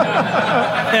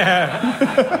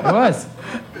was.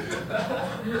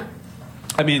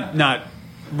 I mean, not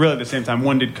really at the same time.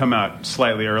 One did come out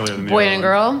slightly earlier than the Boy other and one.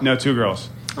 girl? No, 2 girls.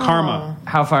 Karma.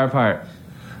 How far apart?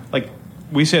 Like,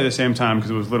 we say the same time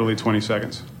because it was literally 20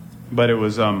 seconds. But it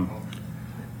was...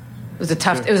 It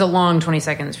was a long 20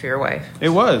 seconds for your wife. It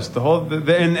was.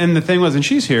 And the thing was, and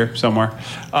she's here somewhere.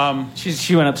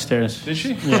 She went upstairs. Did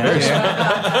she?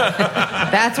 Yeah.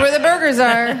 That's where the burgers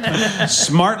are.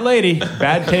 Smart lady.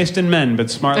 Bad taste in men, but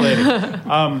smart lady.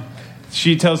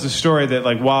 She tells the story that,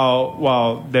 like,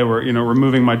 while they were,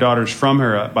 removing my daughters from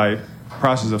her by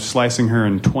process of slicing her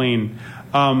in twain,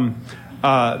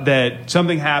 that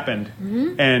something happened,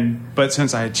 but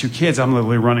since I had 2 kids, I'm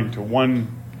literally running to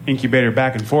one incubator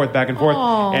back and forth,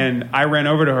 Aww. and I ran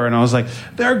over to her and I was like,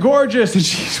 they're gorgeous, and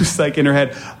she was like in her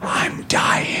head, I'm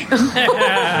dying.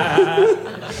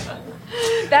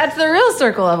 That's the real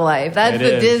circle of life. That's It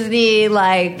the is. Disney,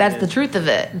 like, that's the truth of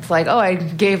it. It's like, oh, I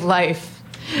gave life.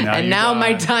 Now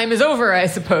my time is over, I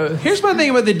suppose. Here's my thing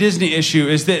about the Disney issue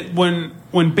is that when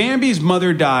Bambi's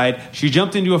mother died, she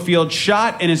jumped into a field,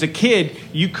 shot, and as a kid,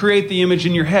 you create the image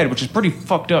in your head, which is pretty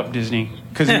fucked up, Disney,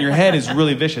 because in your head is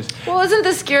really vicious. Well, isn't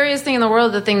the scariest thing in the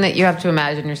world the thing that you have to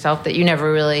imagine yourself that you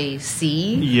never really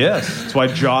see? Yes. That's why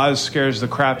Jaws scares the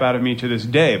crap out of me to this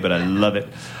day, but I love it.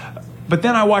 But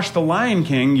then I watched The Lion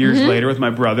King years later with my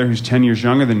brother, who's 10 years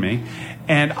younger than me,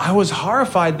 and I was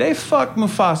horrified. They fucked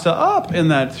Mufasa up in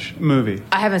that movie.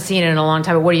 I haven't seen it in a long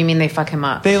time, but what do you mean they fuck him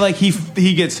up? They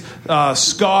he gets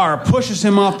Scar pushes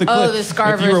him off the cliff. Oh, the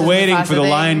Scar If you were versus waiting Mufasa for the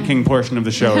thing. Lion King portion of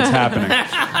the show, it's happening.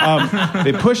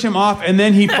 They push him off, and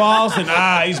then he falls, and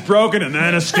he's broken, and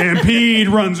then a stampede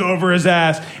runs over his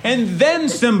ass, and then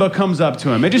Simba comes up to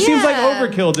him. It just seems like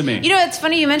overkill to me. You know, it's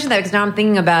funny you mentioned that because now I'm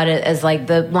thinking about it as like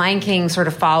the Lion King sort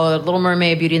of followed Little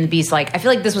Mermaid, Beauty and the Beast. Like I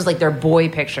feel like this was like their boy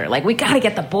picture. Like we got to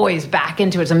get the boys back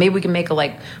into it, so maybe we can make a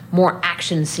like more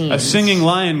action scene. A singing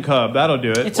lion cub, that'll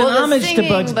do it. It's an homage to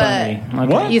Bugs Bunny.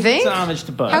 What? You think? It's an homage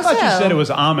to Bugs. I thought you so? said it was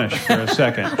Amish for a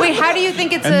second. Wait, how do you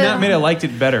think it's And that made I liked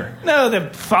it better. No,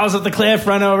 that falls off the cliff,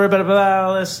 run over, blah, blah, blah,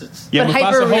 all this. Yeah, But Mufasa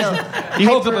hyper-real.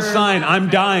 holds up a sign, "I'm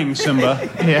dying, Simba."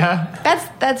 Yeah.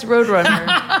 That's Roadrunner,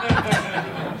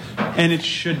 And it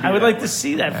should be. I would like to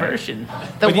see that version.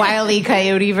 the Wile E.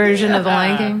 Coyote version of the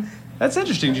Lion King. That's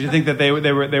interesting. Do you think that they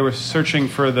were searching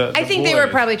for the I think they were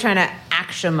boys? probably trying to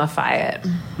actionify it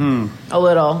a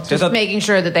little, just thought- making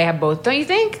sure that they have both. Don't you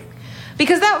think?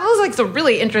 Because that was like some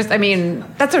really interesting. I mean,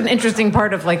 that's an interesting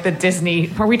part of like the Disney.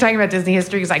 Are we talking about Disney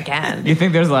history? Because I can. You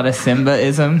think there's a lot of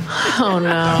Simba-ism? Oh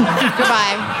no!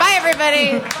 Goodbye. Bye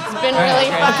everybody. It's been really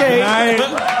fun. Okay,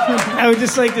 I would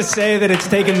just like to say that it's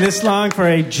taken this long for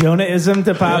a Jonah-ism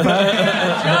to pop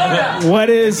up.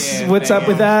 What's up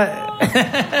with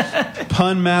that?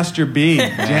 Pun Master B.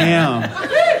 Damn.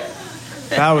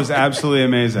 That was absolutely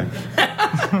amazing.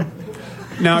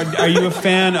 Now, are you a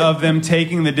fan of them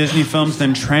taking the Disney films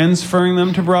then transferring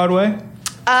them to Broadway? You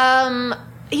know, I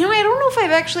don't know if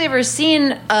I've actually ever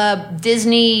seen a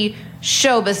Disney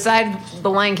show besides The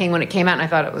Lion King when it came out, and I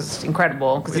thought it was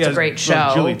incredible because it's a great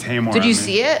show. Julie Taymor. Did you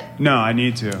see it? No, I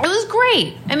need to. It was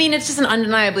great. I mean, it's just an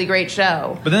undeniably great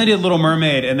show. But then they did Little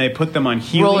Mermaid, and they put them on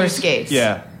heelys. Roller skates.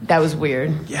 Yeah. That was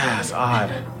weird. Yeah, it's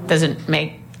odd. Doesn't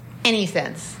make any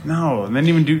sense. No, and they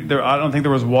didn't even do. I don't think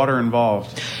there was water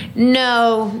involved.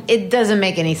 No, it doesn't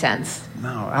make any sense. No.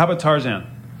 How about Tarzan?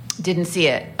 Didn't see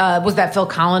it. Was that Phil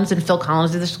Collins? Did Phil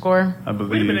Collins do the score? I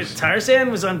believe. Wait a minute, Tarzan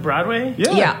was on Broadway?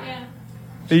 Yeah.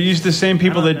 They used the same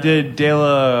people that did De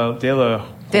La De La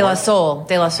Soul.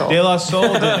 De La Soul did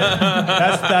it.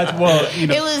 That's well, you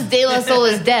know. It was De La Soul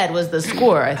is Dead was the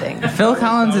score, I think. Phil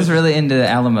Collins is really into the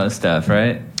Alamo stuff,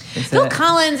 right? Phil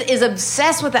Collins is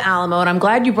obsessed with the Alamo, and I'm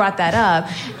glad you brought that up.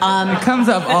 It comes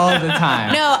up all the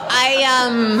time. No,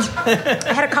 I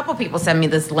had a couple people send me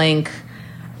this link.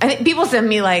 I think people send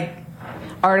me like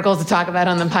articles to talk about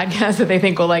on the podcast that they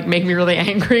think will like make me really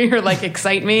angry or like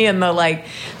excite me, and the like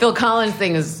Phil Collins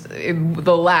thing is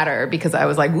the latter because I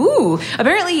was like, ooh.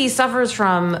 Apparently, he suffers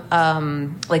from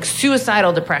like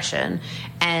suicidal depression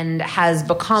and has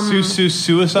become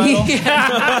suicidal.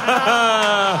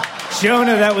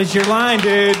 Jonah, that was your line,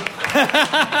 dude.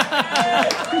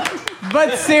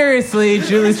 But seriously,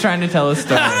 Julie's trying to tell a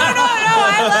story. No,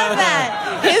 I love that.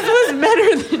 His was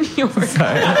better than yours.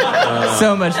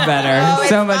 So much better. Oh, it's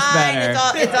so much fine. better.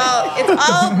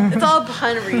 It's all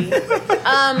punnery.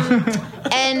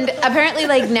 And apparently,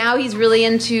 like now he's really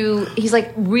he's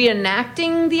like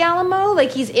reenacting the Alamo.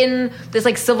 Like he's in this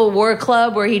like Civil War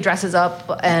club where he dresses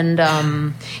up,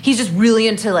 and he's just really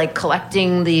into like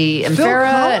collecting the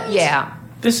Amphora. Yeah.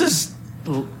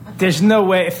 There's no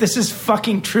way. If this is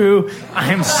fucking true,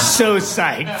 I am so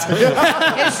psyched.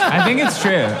 I think it's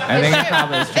true. I think it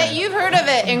probably is true. That you've heard of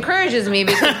it encourages me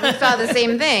because we saw the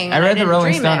same thing. I read the didn't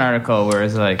Rolling dream Stone it. article where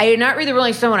it's like, I did not read the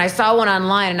Rolling Stone one. I saw one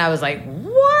online, and I was like,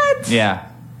 "What?"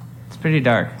 yeah, it's pretty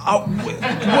dark.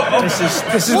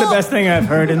 This is the best thing I've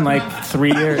heard in like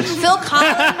 3 years.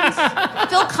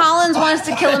 Phil Collins wants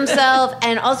to kill himself,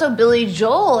 and also Billy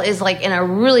Joel is like in a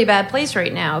really bad place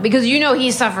right now because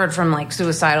he suffered from like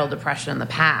suicidal depression in the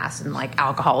past and like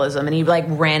alcoholism, and he like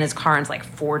ran his car into like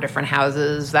 4 different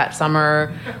houses that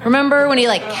summer. Remember when he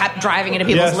like kept driving into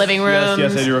people's living rooms?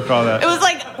 Yes, I do recall that. It was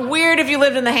like weird if you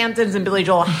lived in the Hamptons and Billy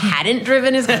Joel hadn't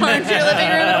driven his car into your living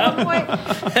room at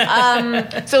one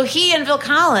point. So he and Phil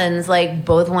Collins like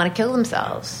both want to kill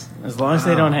themselves. As long as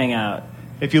they don't hang out.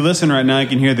 If you listen right now, you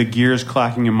can hear the gears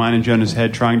clacking in mine and Jonah's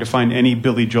head trying to find any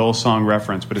Billy Joel song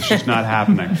reference, but it's just not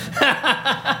happening.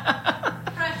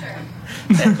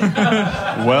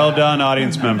 Well done,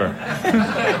 audience member.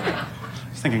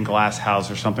 thinking Glass House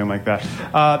or something like that.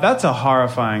 That's a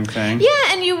horrifying thing. Yeah,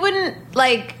 and you wouldn't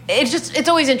like. It's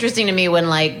always interesting to me when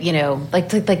like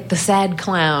the sad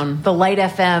clown, the Light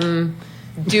FM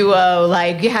duo,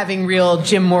 like having real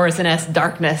Jim Morrison-esque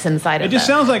darkness inside of It just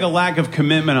them. sounds like a lack of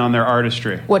commitment on their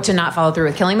artistry. What, to not follow through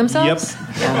with killing themselves?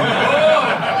 Yep.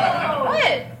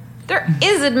 What? There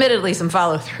is admittedly some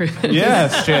follow through.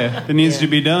 Yes, that needs to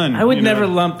be done. I would never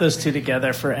lump those two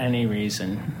together for any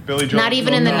reason. Billy Joel. Not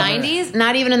even in the 90s?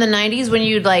 Not even in the 90s when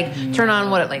you'd like turn on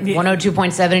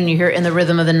 102.7 and you hear It in the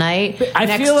Rhythm of the Night I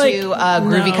next feel like, to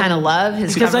Groovy no, Kind of Love,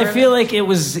 his because cover I of feel it. like it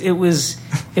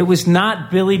was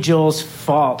not Billy Joel's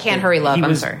fault. Can't Hurry Love, He I'm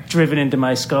was sorry. driven into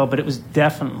my skull, but it was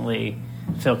definitely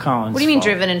Phil Collins. What do you mean fault.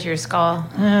 driven into your skull?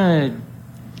 Like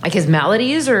Like his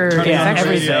melodies or his yeah, actual-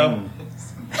 everything.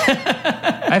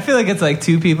 I feel like it's like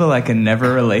two people I can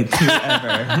never relate to ever.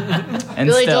 And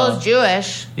Billy still, Joel's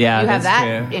Jewish. Yeah, you have that's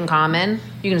that true. in common.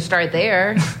 You can start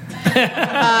there. The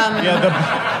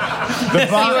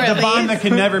bond that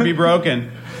can never be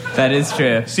broken. That is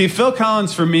true. See, Phil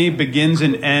Collins for me begins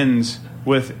and ends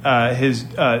with his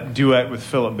duet with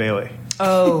Philip Bailey.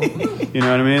 Oh. You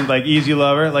know what I mean? Like Easy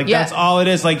Lover. Like Yeah. that's all it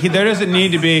is. Like there doesn't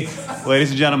need to be,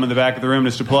 ladies and gentlemen, the back of the room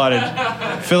just applauded.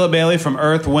 Philip Bailey from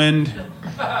Earth, Wind,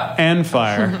 and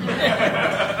Fire.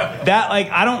 That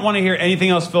I don't want to hear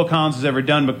anything else Phil Collins has ever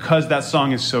done because that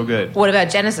song is so good. What about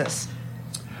Genesis?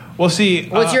 Well, see,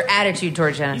 What's your attitude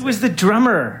toward He Genesis? was the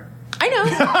drummer. I know.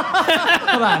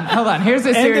 Hold on. Here's a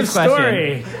End of serious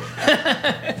story.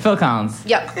 question. Phil Collins.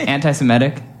 Yep.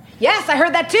 Anti-Semitic. Yes, I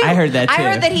heard that too. I heard that, I too.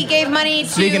 heard that he gave money to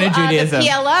Speaking of the Judaism.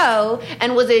 PLO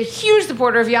and was a huge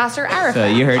supporter of Yasser Arafat. So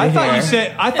you heard I it here.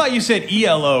 thought you said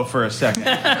ELO for a second. If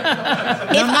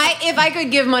I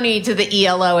could give money to the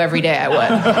ELO every day, I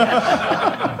would.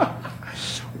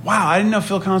 Wow, I didn't know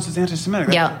Phil Collins was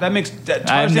anti-Semitic. Yeah. That makes.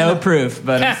 I have no proof,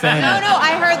 but I'm saying No, it.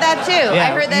 I heard that too. Yeah,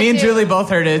 I heard that me and too. Julie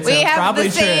both heard it, so We it's have probably the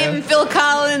same true. Phil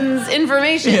Collins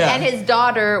information. Yeah. And his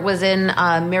daughter was in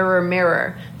Mirror,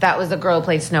 Mirror. That was the girl who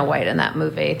played Snow White in that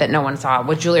movie that no one saw.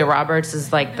 With Julia Roberts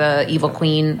as like the evil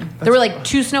queen. There were like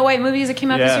 2 Snow White movies that came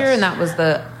out this Yes. year, and that was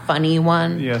the funny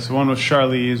one. Yes, the one with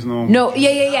Charlize and the one. No,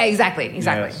 yeah, exactly.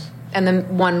 Yes. And the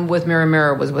one with Mirror,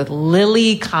 Mirror was with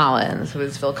Lily Collins, who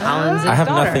is Phil Collins' I have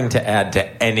daughter. nothing to add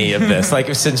to any of this.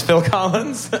 Like since Phil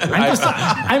Collins,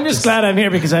 I'm just glad I'm here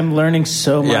because I'm learning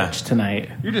so much Yeah. tonight.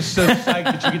 You're just so psyched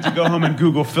that you get to go home and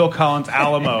Google Phil Collins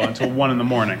Alamo until 1 a.m.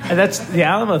 And that's the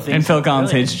Alamo thing. And Phil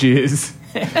Collins Brilliant. hates Jews.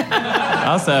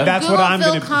 Also, That's Google what I'm Phil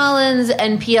going to. Collins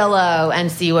and PLO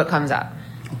and see what comes up.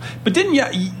 But didn't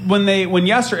when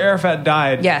Yasser Arafat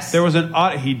died? Yes. There was an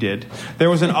audit. He did. There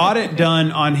was an audit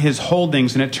done on his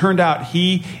holdings, and it turned out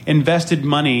he invested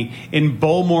money in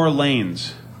Bowmore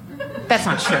Lanes. That's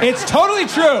not true. It's totally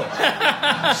true.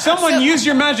 Someone use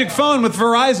your magic phone with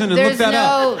Verizon and look There's that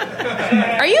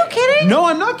up. Are you kidding? No,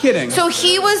 I'm not kidding. So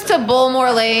he was to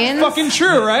Bullmore Lanes. Fucking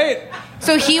true, right?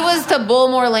 So he was to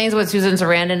Bullmore Lanes with Susan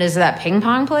Sarandon. Is that ping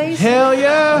pong place? Hell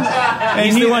yeah.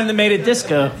 He's the one that made it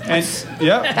disco. And,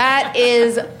 yep. That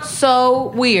is so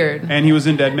weird. And he was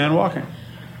in Dead Man Walking.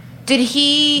 Did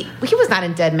he? He was not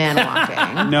in Dead Man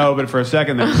Walking. No, but for a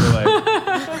second there, you were like,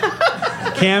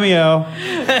 cameo.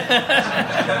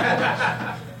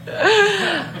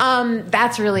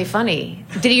 That's really funny.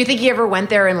 Did you think he ever went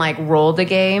there and like rolled a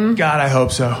game? God, I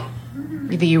hope so. You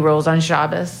think he rolls on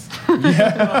Shabbos?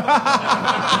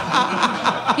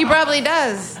 He probably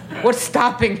does. What's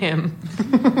stopping him?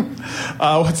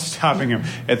 What's stopping him?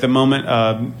 At the moment,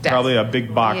 probably a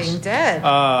big box. Being dead.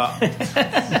 I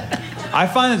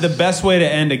find that the best way to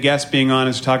end a guest being on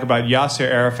is to talk about Yasser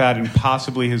Arafat and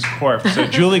possibly his corpse. So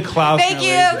Julie Klausner.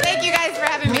 Thank you guys for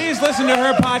having me. Please listen to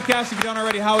her podcast if you don't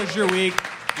already. How was your week?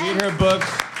 Read her books.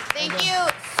 Thank you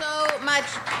so much.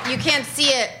 You can't see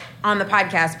it on the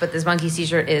podcast, but this Monkeys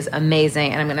t-shirt is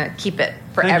amazing, and I'm going to keep it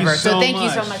forever. Thank you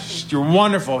so much. You're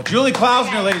wonderful. Julie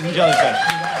Klausner, ladies and gentlemen.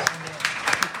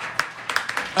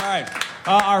 All right.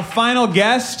 Our final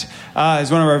guest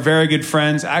is one of our very good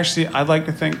friends. Actually, I'd like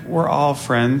to think we're all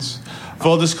friends.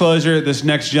 Full disclosure, this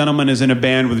next gentleman is in a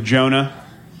band with Jonah.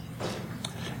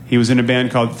 He was in a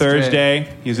band called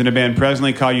Thursday. He's in a band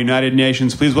presently called United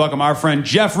Nations. Please welcome our friend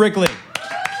Geoff Rickley.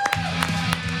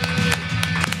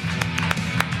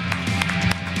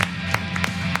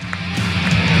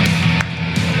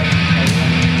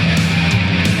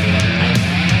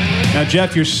 Now,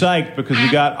 Geoff, you're psyched because we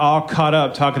got all caught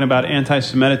up talking about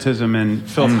anti-Semitism and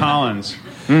Phil Collins.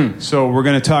 So we're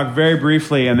going to talk very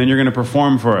briefly, and then you're going to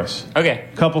perform for us. Okay.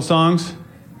 Couple songs?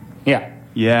 Yeah.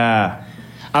 Yeah.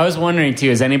 I was wondering, too,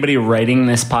 is anybody writing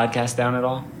this podcast down at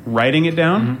all? Writing it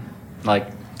down? Like,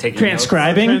 taking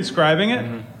Transcribing? Transcribing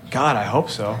it? God, I hope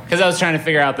so. Because I was trying to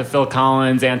figure out the Phil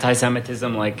Collins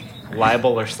anti-Semitism, like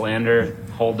libel or slander,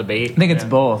 whole debate. I think it's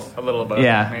both. A little both.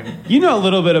 Yeah. Maybe. You know a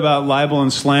little bit about libel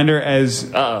and slander as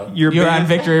You're on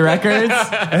Victory Records?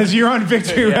 As you're on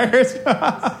Victory Records.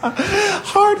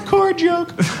 Hardcore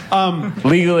joke.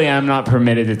 Legally, I'm not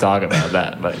permitted to talk about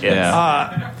that, but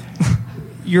yes.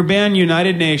 Your band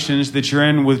United Nations that you're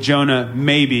in with Jonah,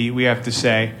 maybe, we have to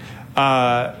say.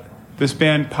 This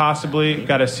band possibly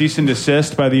got a cease and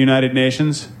desist by the United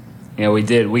Nations. Yeah, we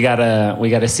did. We got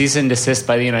a cease and desist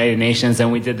by the United Nations,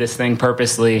 and we did this thing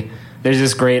purposely. There's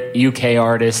this great UK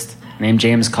artist named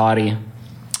James Cauty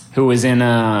who was in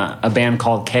a band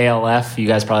called KLF. You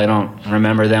guys probably don't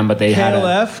remember them, but they had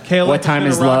KLF. What Time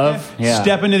Is Love? Yeah.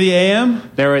 Step Into the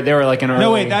AM. They were like an early.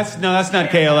 No, wait, that's not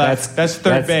KLF. That's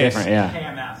third base. Different,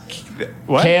 yeah.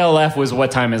 What? KLF was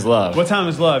What Time Is Love. What Time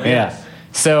Is Love? Yeah.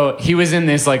 So he was in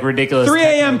this like ridiculous 3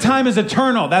 a.m. Time is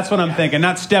eternal. That's what I'm thinking.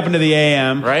 Not Step Into the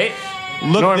AM. Right?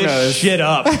 Look Norm this knows. shit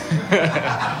up.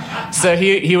 So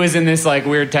he was in this like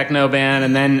weird techno band,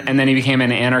 and then he became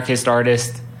an anarchist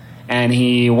artist, and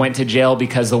he went to jail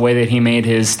because the way that he made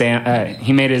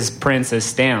his prints as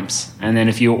stamps, and then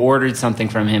if you ordered something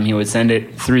from him, he would send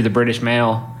it through the British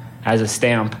mail as a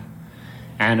stamp.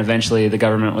 And eventually the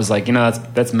government was like,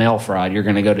 that's mail fraud. You're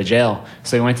going to go to jail.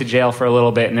 So he went to jail for a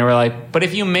little bit, and they were like, but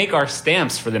if you make our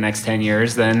stamps for the next 10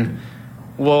 years, then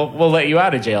we'll let you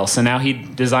out of jail. So now he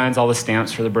designs all the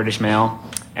stamps for the British mail.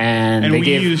 And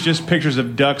we use just pictures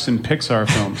of ducks in Pixar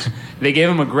films. They gave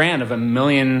him a grant of £1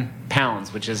 million,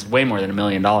 which is way more than $1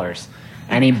 million.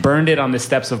 And he burned it on the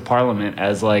steps of Parliament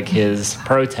as like his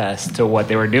protest to what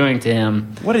they were doing to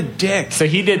him. What a dick. So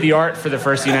he did the art for the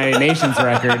first United Nations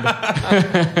record.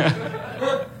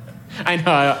 I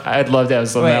know, I'd love to have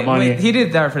some of that money. Wait, he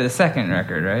did that for the second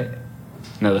record, right?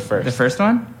 No, the first. The first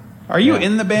one? Are you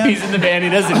in the band? He's in the band. He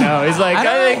doesn't know. He's like, I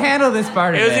don't really handle this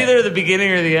part of it. It was either the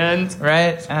beginning or the end.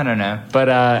 Right? I don't know.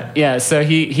 But yeah, so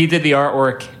he did the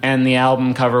artwork, and the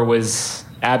album cover was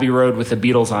Abbey Road with the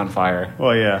Beatles on fire.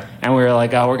 Well, yeah. And we were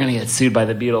like, we're going to get sued by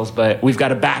the Beatles, but we've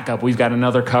got a backup. We've got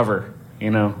another cover,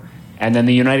 And then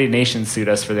the United Nations sued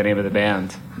us for the name of the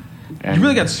band. And you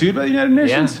really got sued by the United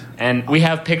Nations? Yeah. And we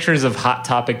have pictures of Hot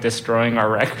Topic destroying our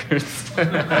records.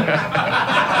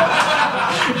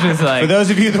 Just like, for those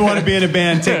of you that want to be in a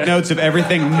band, take notes of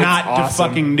everything not to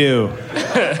fucking do.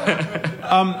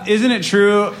 Isn't it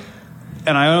true,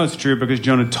 and I know it's true because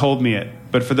Jonah told me it,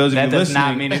 but for those of you listening... That does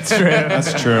not mean it's true.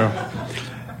 That's true.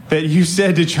 That you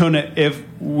said to Jonah, if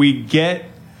we get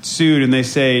sued and they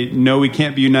say, no, we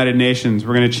can't be United Nations,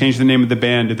 we're going to change the name of the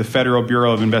band to the Federal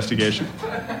Bureau of Investigation.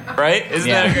 Right? Isn't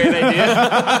that a great idea?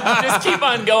 Just keep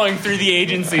on going through the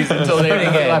agencies until they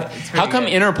left. How come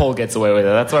Interpol gets away with it?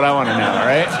 That's what I want to know,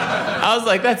 right? I was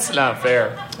like, that's not fair.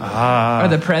 Or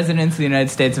the presidents of the United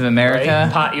States of America.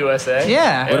 Right? Pot USA.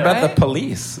 Yeah. What about the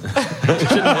police?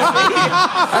 That's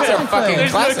a fucking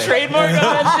There's classic. no trademark on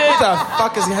that shit. What the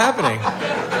fuck is happening?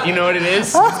 You know what it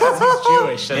is? It's because he's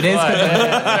Jewish. That's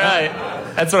why. Right.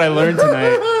 That's what I learned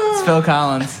tonight. It's Phil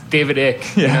Collins. David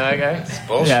Icke. You know that guy?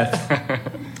 Yes.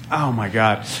 Oh, my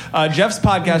God. Jeff's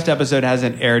podcast episode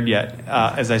hasn't aired yet,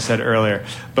 as I said earlier.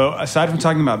 But aside from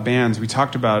talking about bands, we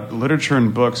talked about literature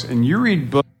and books. And you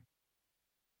read books.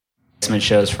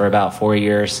 Shows for about 4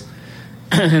 years.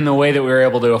 And the way that we were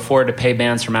able to afford to pay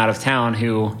bands from out of town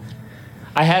who...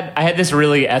 I had this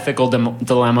really ethical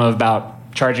dilemma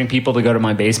about charging people to go to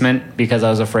my basement because I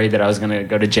was afraid that I was going to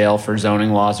go to jail for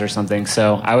zoning laws or something.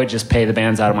 So I would just pay the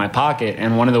bands out of my pocket.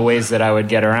 And one of the ways that I would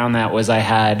get around that was I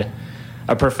had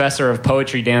a professor of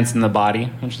poetry dance in the body,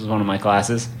 which was one of my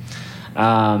classes.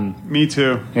 Me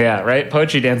too. Yeah, right?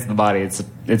 Poetry dance in the body.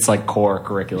 It's like core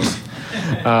curriculum.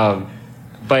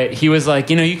 But he was like,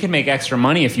 you can make extra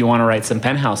money if you want to write some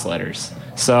penthouse letters.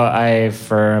 So I,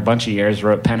 for a bunch of years,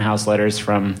 wrote penthouse letters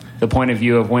from the point of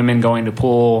view of women going to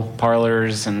pool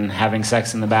parlors and having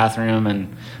sex in the bathroom.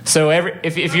 And so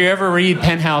if you ever read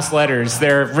penthouse letters,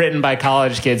 they're written by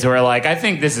college kids who are like, I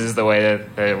think this is the way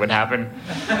that it would happen.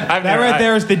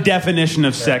 There is the definition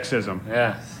of sexism.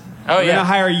 Yeah. Oh, We're going to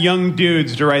hire young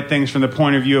dudes to write things from the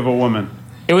point of view of a woman.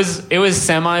 It was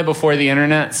semi before the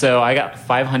internet, so I got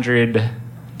 $500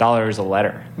 a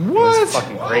letter. What? It was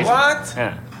fucking crazy. What?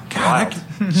 Yeah. God,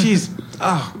 jeez.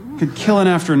 Could kill an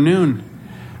afternoon.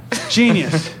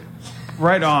 Genius.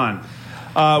 Right on.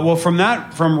 Well, from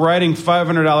writing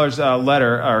 $500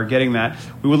 letter, or getting that,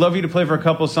 we would love you to play for a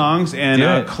couple songs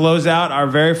and close out our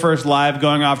very first live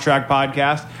Going Off Track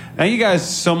podcast. Thank you guys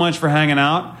so much for hanging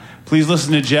out. Please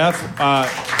listen to Geoff.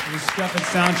 His stuff at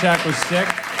Soundcheck was sick.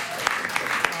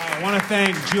 I want to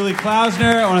thank Julie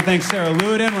Klausner. I want to thank Sarah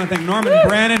Lewitinn. I want to thank Norman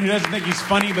Brannon, who doesn't think he's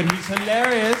funny, but he's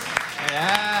hilarious.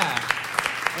 Yeah.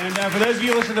 And for those of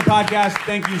you who listen to the podcast,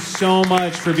 thank you so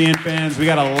much for being fans. We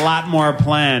got a lot more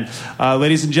planned.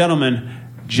 Ladies and gentlemen,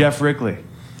 Geoff Rickley.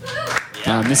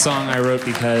 This song I wrote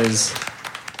because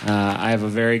I have a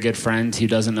very good friend who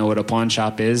doesn't know what a pawn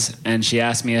shop is, and she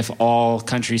asked me if all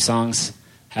country songs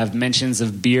have mentions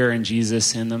of beer and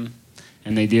Jesus in them,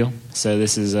 and they do. So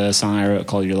this is a song I wrote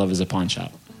called Your Love is a Pawn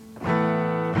Shop.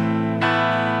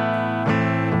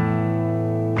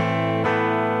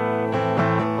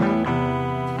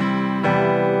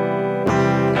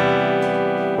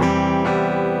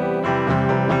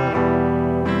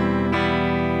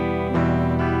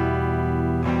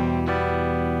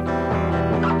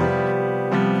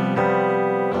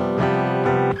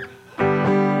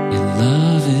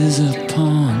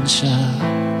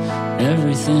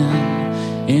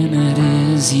 In it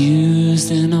is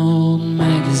used an old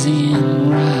magazine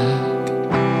rack,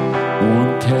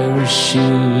 worn pair of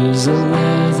shoes, a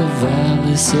leather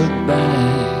valise, a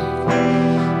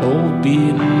bag, old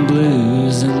beaten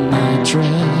blues and that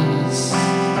dress.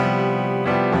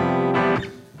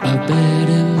 I bet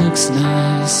it looks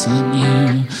nice on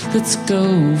you. Let's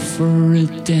go for a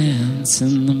dance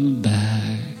in the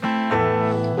back.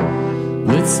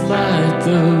 Let's light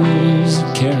those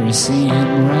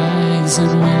kerosene rags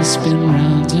and we'll spin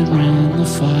round and round the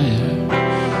fire.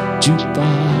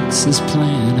 Jukebox is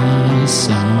playing our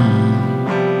song,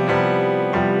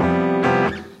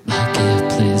 like it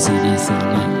plays anything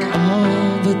at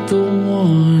all but the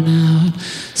worn out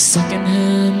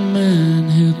second-hand men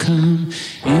who come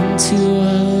into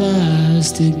our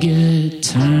lives to get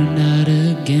turned out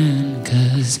again.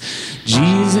 'Cause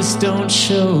Jesus don't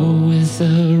show with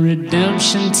a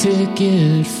redemption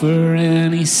ticket for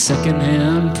any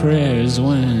second-hand prayers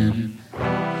when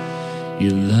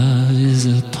your love is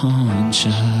a pawn shop.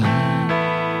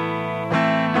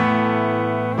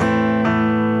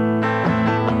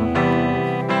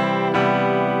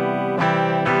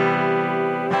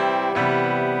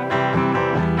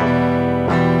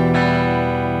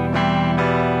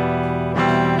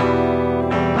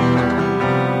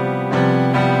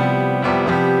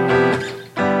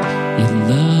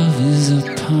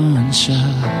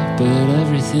 But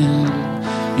everything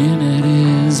in it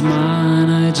is mine.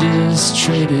 I just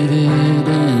traded it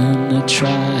in to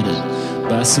try to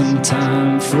buy some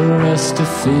time for us to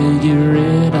figure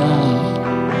it out.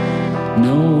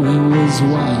 No, it was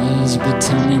wise, but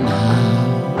tell me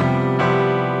now,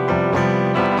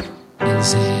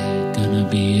 is it gonna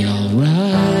be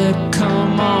alright?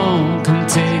 Come on, come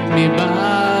take me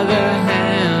by the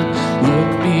hand,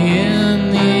 look me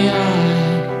in the eye,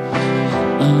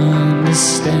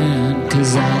 understand,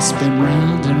 'cause I spin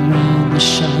round and round the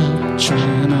shop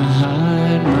trying to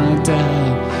hide my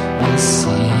doubt. I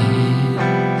see,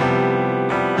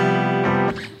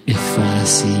 if I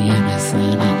see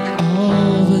anything at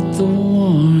all but the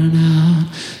worn out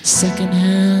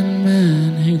second-hand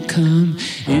men who come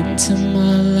into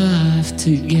my life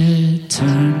to get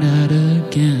turned out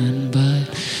again. But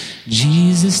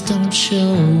Jesus don't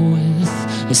show with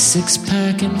a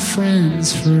six-pack and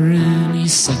friends for any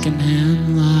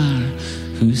second-hand liar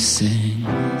who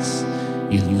sings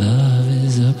your love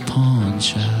is a pawn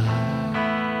shop.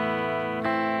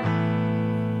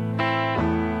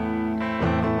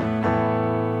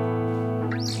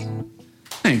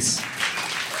 Thanks.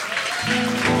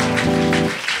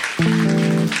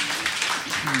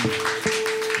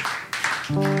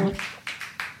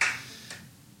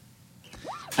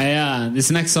 This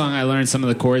next song I learned some of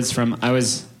the chords from. I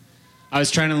was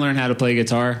trying to learn how to play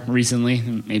guitar recently,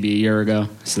 maybe a year ago,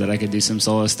 so that I could do some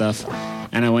solo stuff.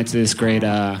 And I went to this great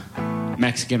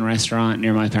Mexican restaurant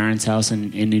near my parents' house in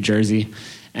New Jersey,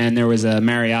 and there was a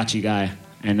mariachi guy,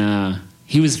 and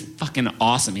he was fucking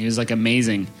awesome. He was like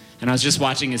amazing. And I was just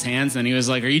watching his hands, and he was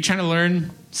like, "Are you trying to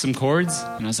learn some chords?"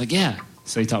 And I was like, "Yeah."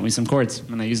 So he taught me some chords,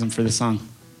 and I use them for the song.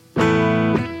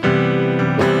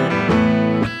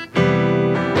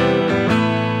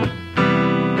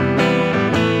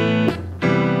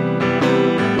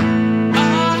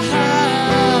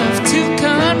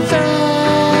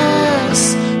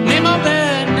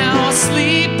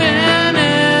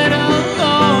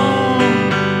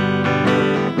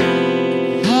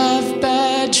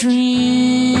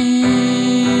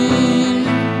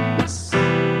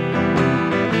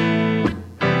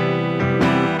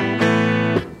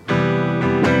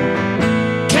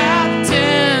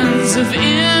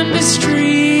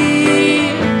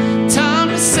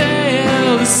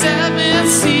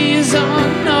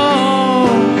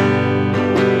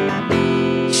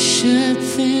 Should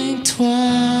think twice.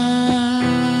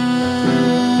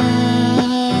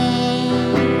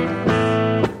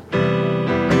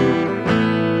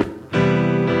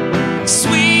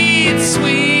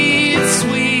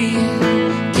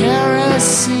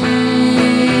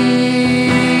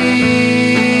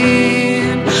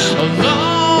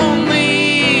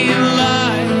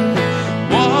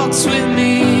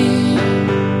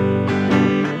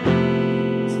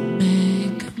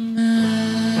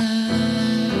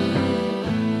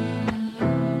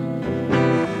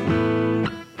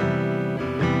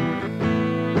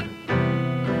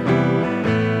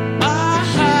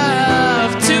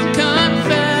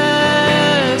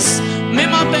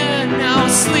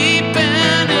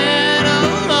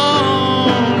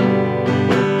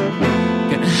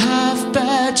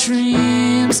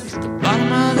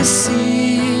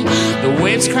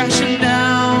 waves crashing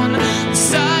down, the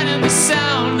sight and the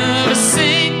sound of a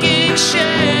sinking ship.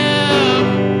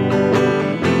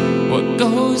 What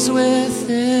goes with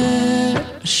it?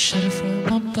 A shudder from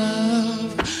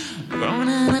above, grown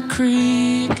in a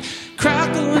creek,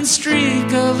 crackle and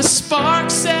streak of a spark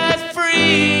set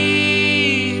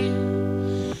free.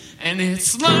 And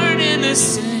it's learning to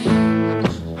sing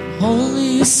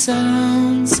holy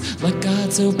sounds like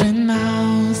God's open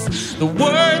mouth. The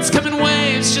words come in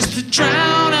waves just to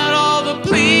drown out all the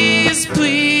please,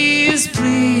 please,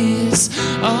 please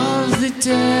of the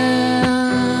damned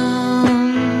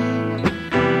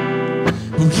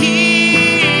who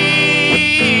hear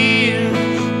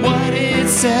what it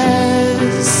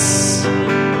says.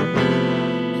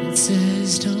 It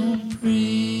says don't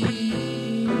breathe.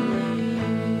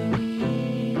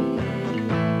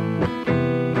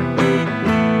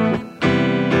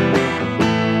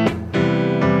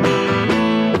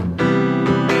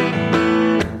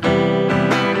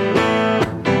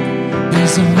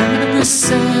 There's a woman in the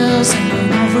sails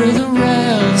hanging over the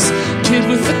rails. Kid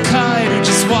with a kite who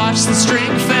just watched the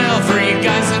string fail. 3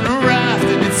 guys in a raft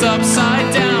and it's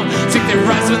upside down. Think they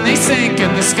rise when they sink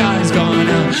and the sky's gone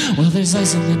out. Well, there's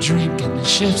ice in the drink and the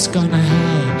ship's gone to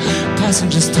hell.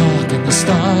 Passengers talk and they're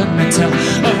starting to tell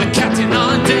of the captain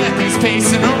on deck. He's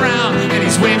pacing around and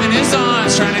he's waving his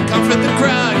arms, trying to comfort the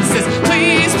crowd. He says,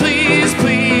 please, please,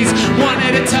 please, one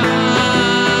at a time.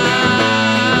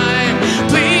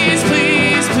 Please,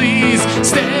 please, please,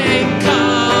 stay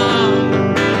calm.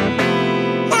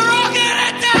 We're all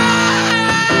gonna die.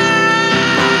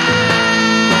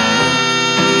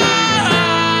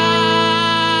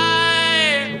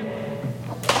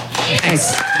 Thanks.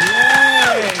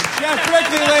 Yay! Geoff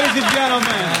Rickly, ladies and gentlemen.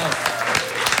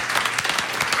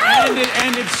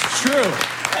 And it's true.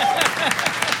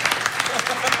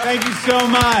 Thank you so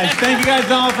much. Thank you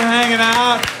guys all for hanging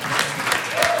out.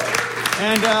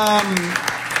 And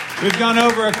we've gone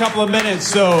over a couple of minutes,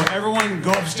 so everyone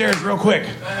go upstairs real quick.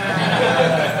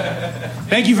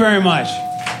 Thank you very much.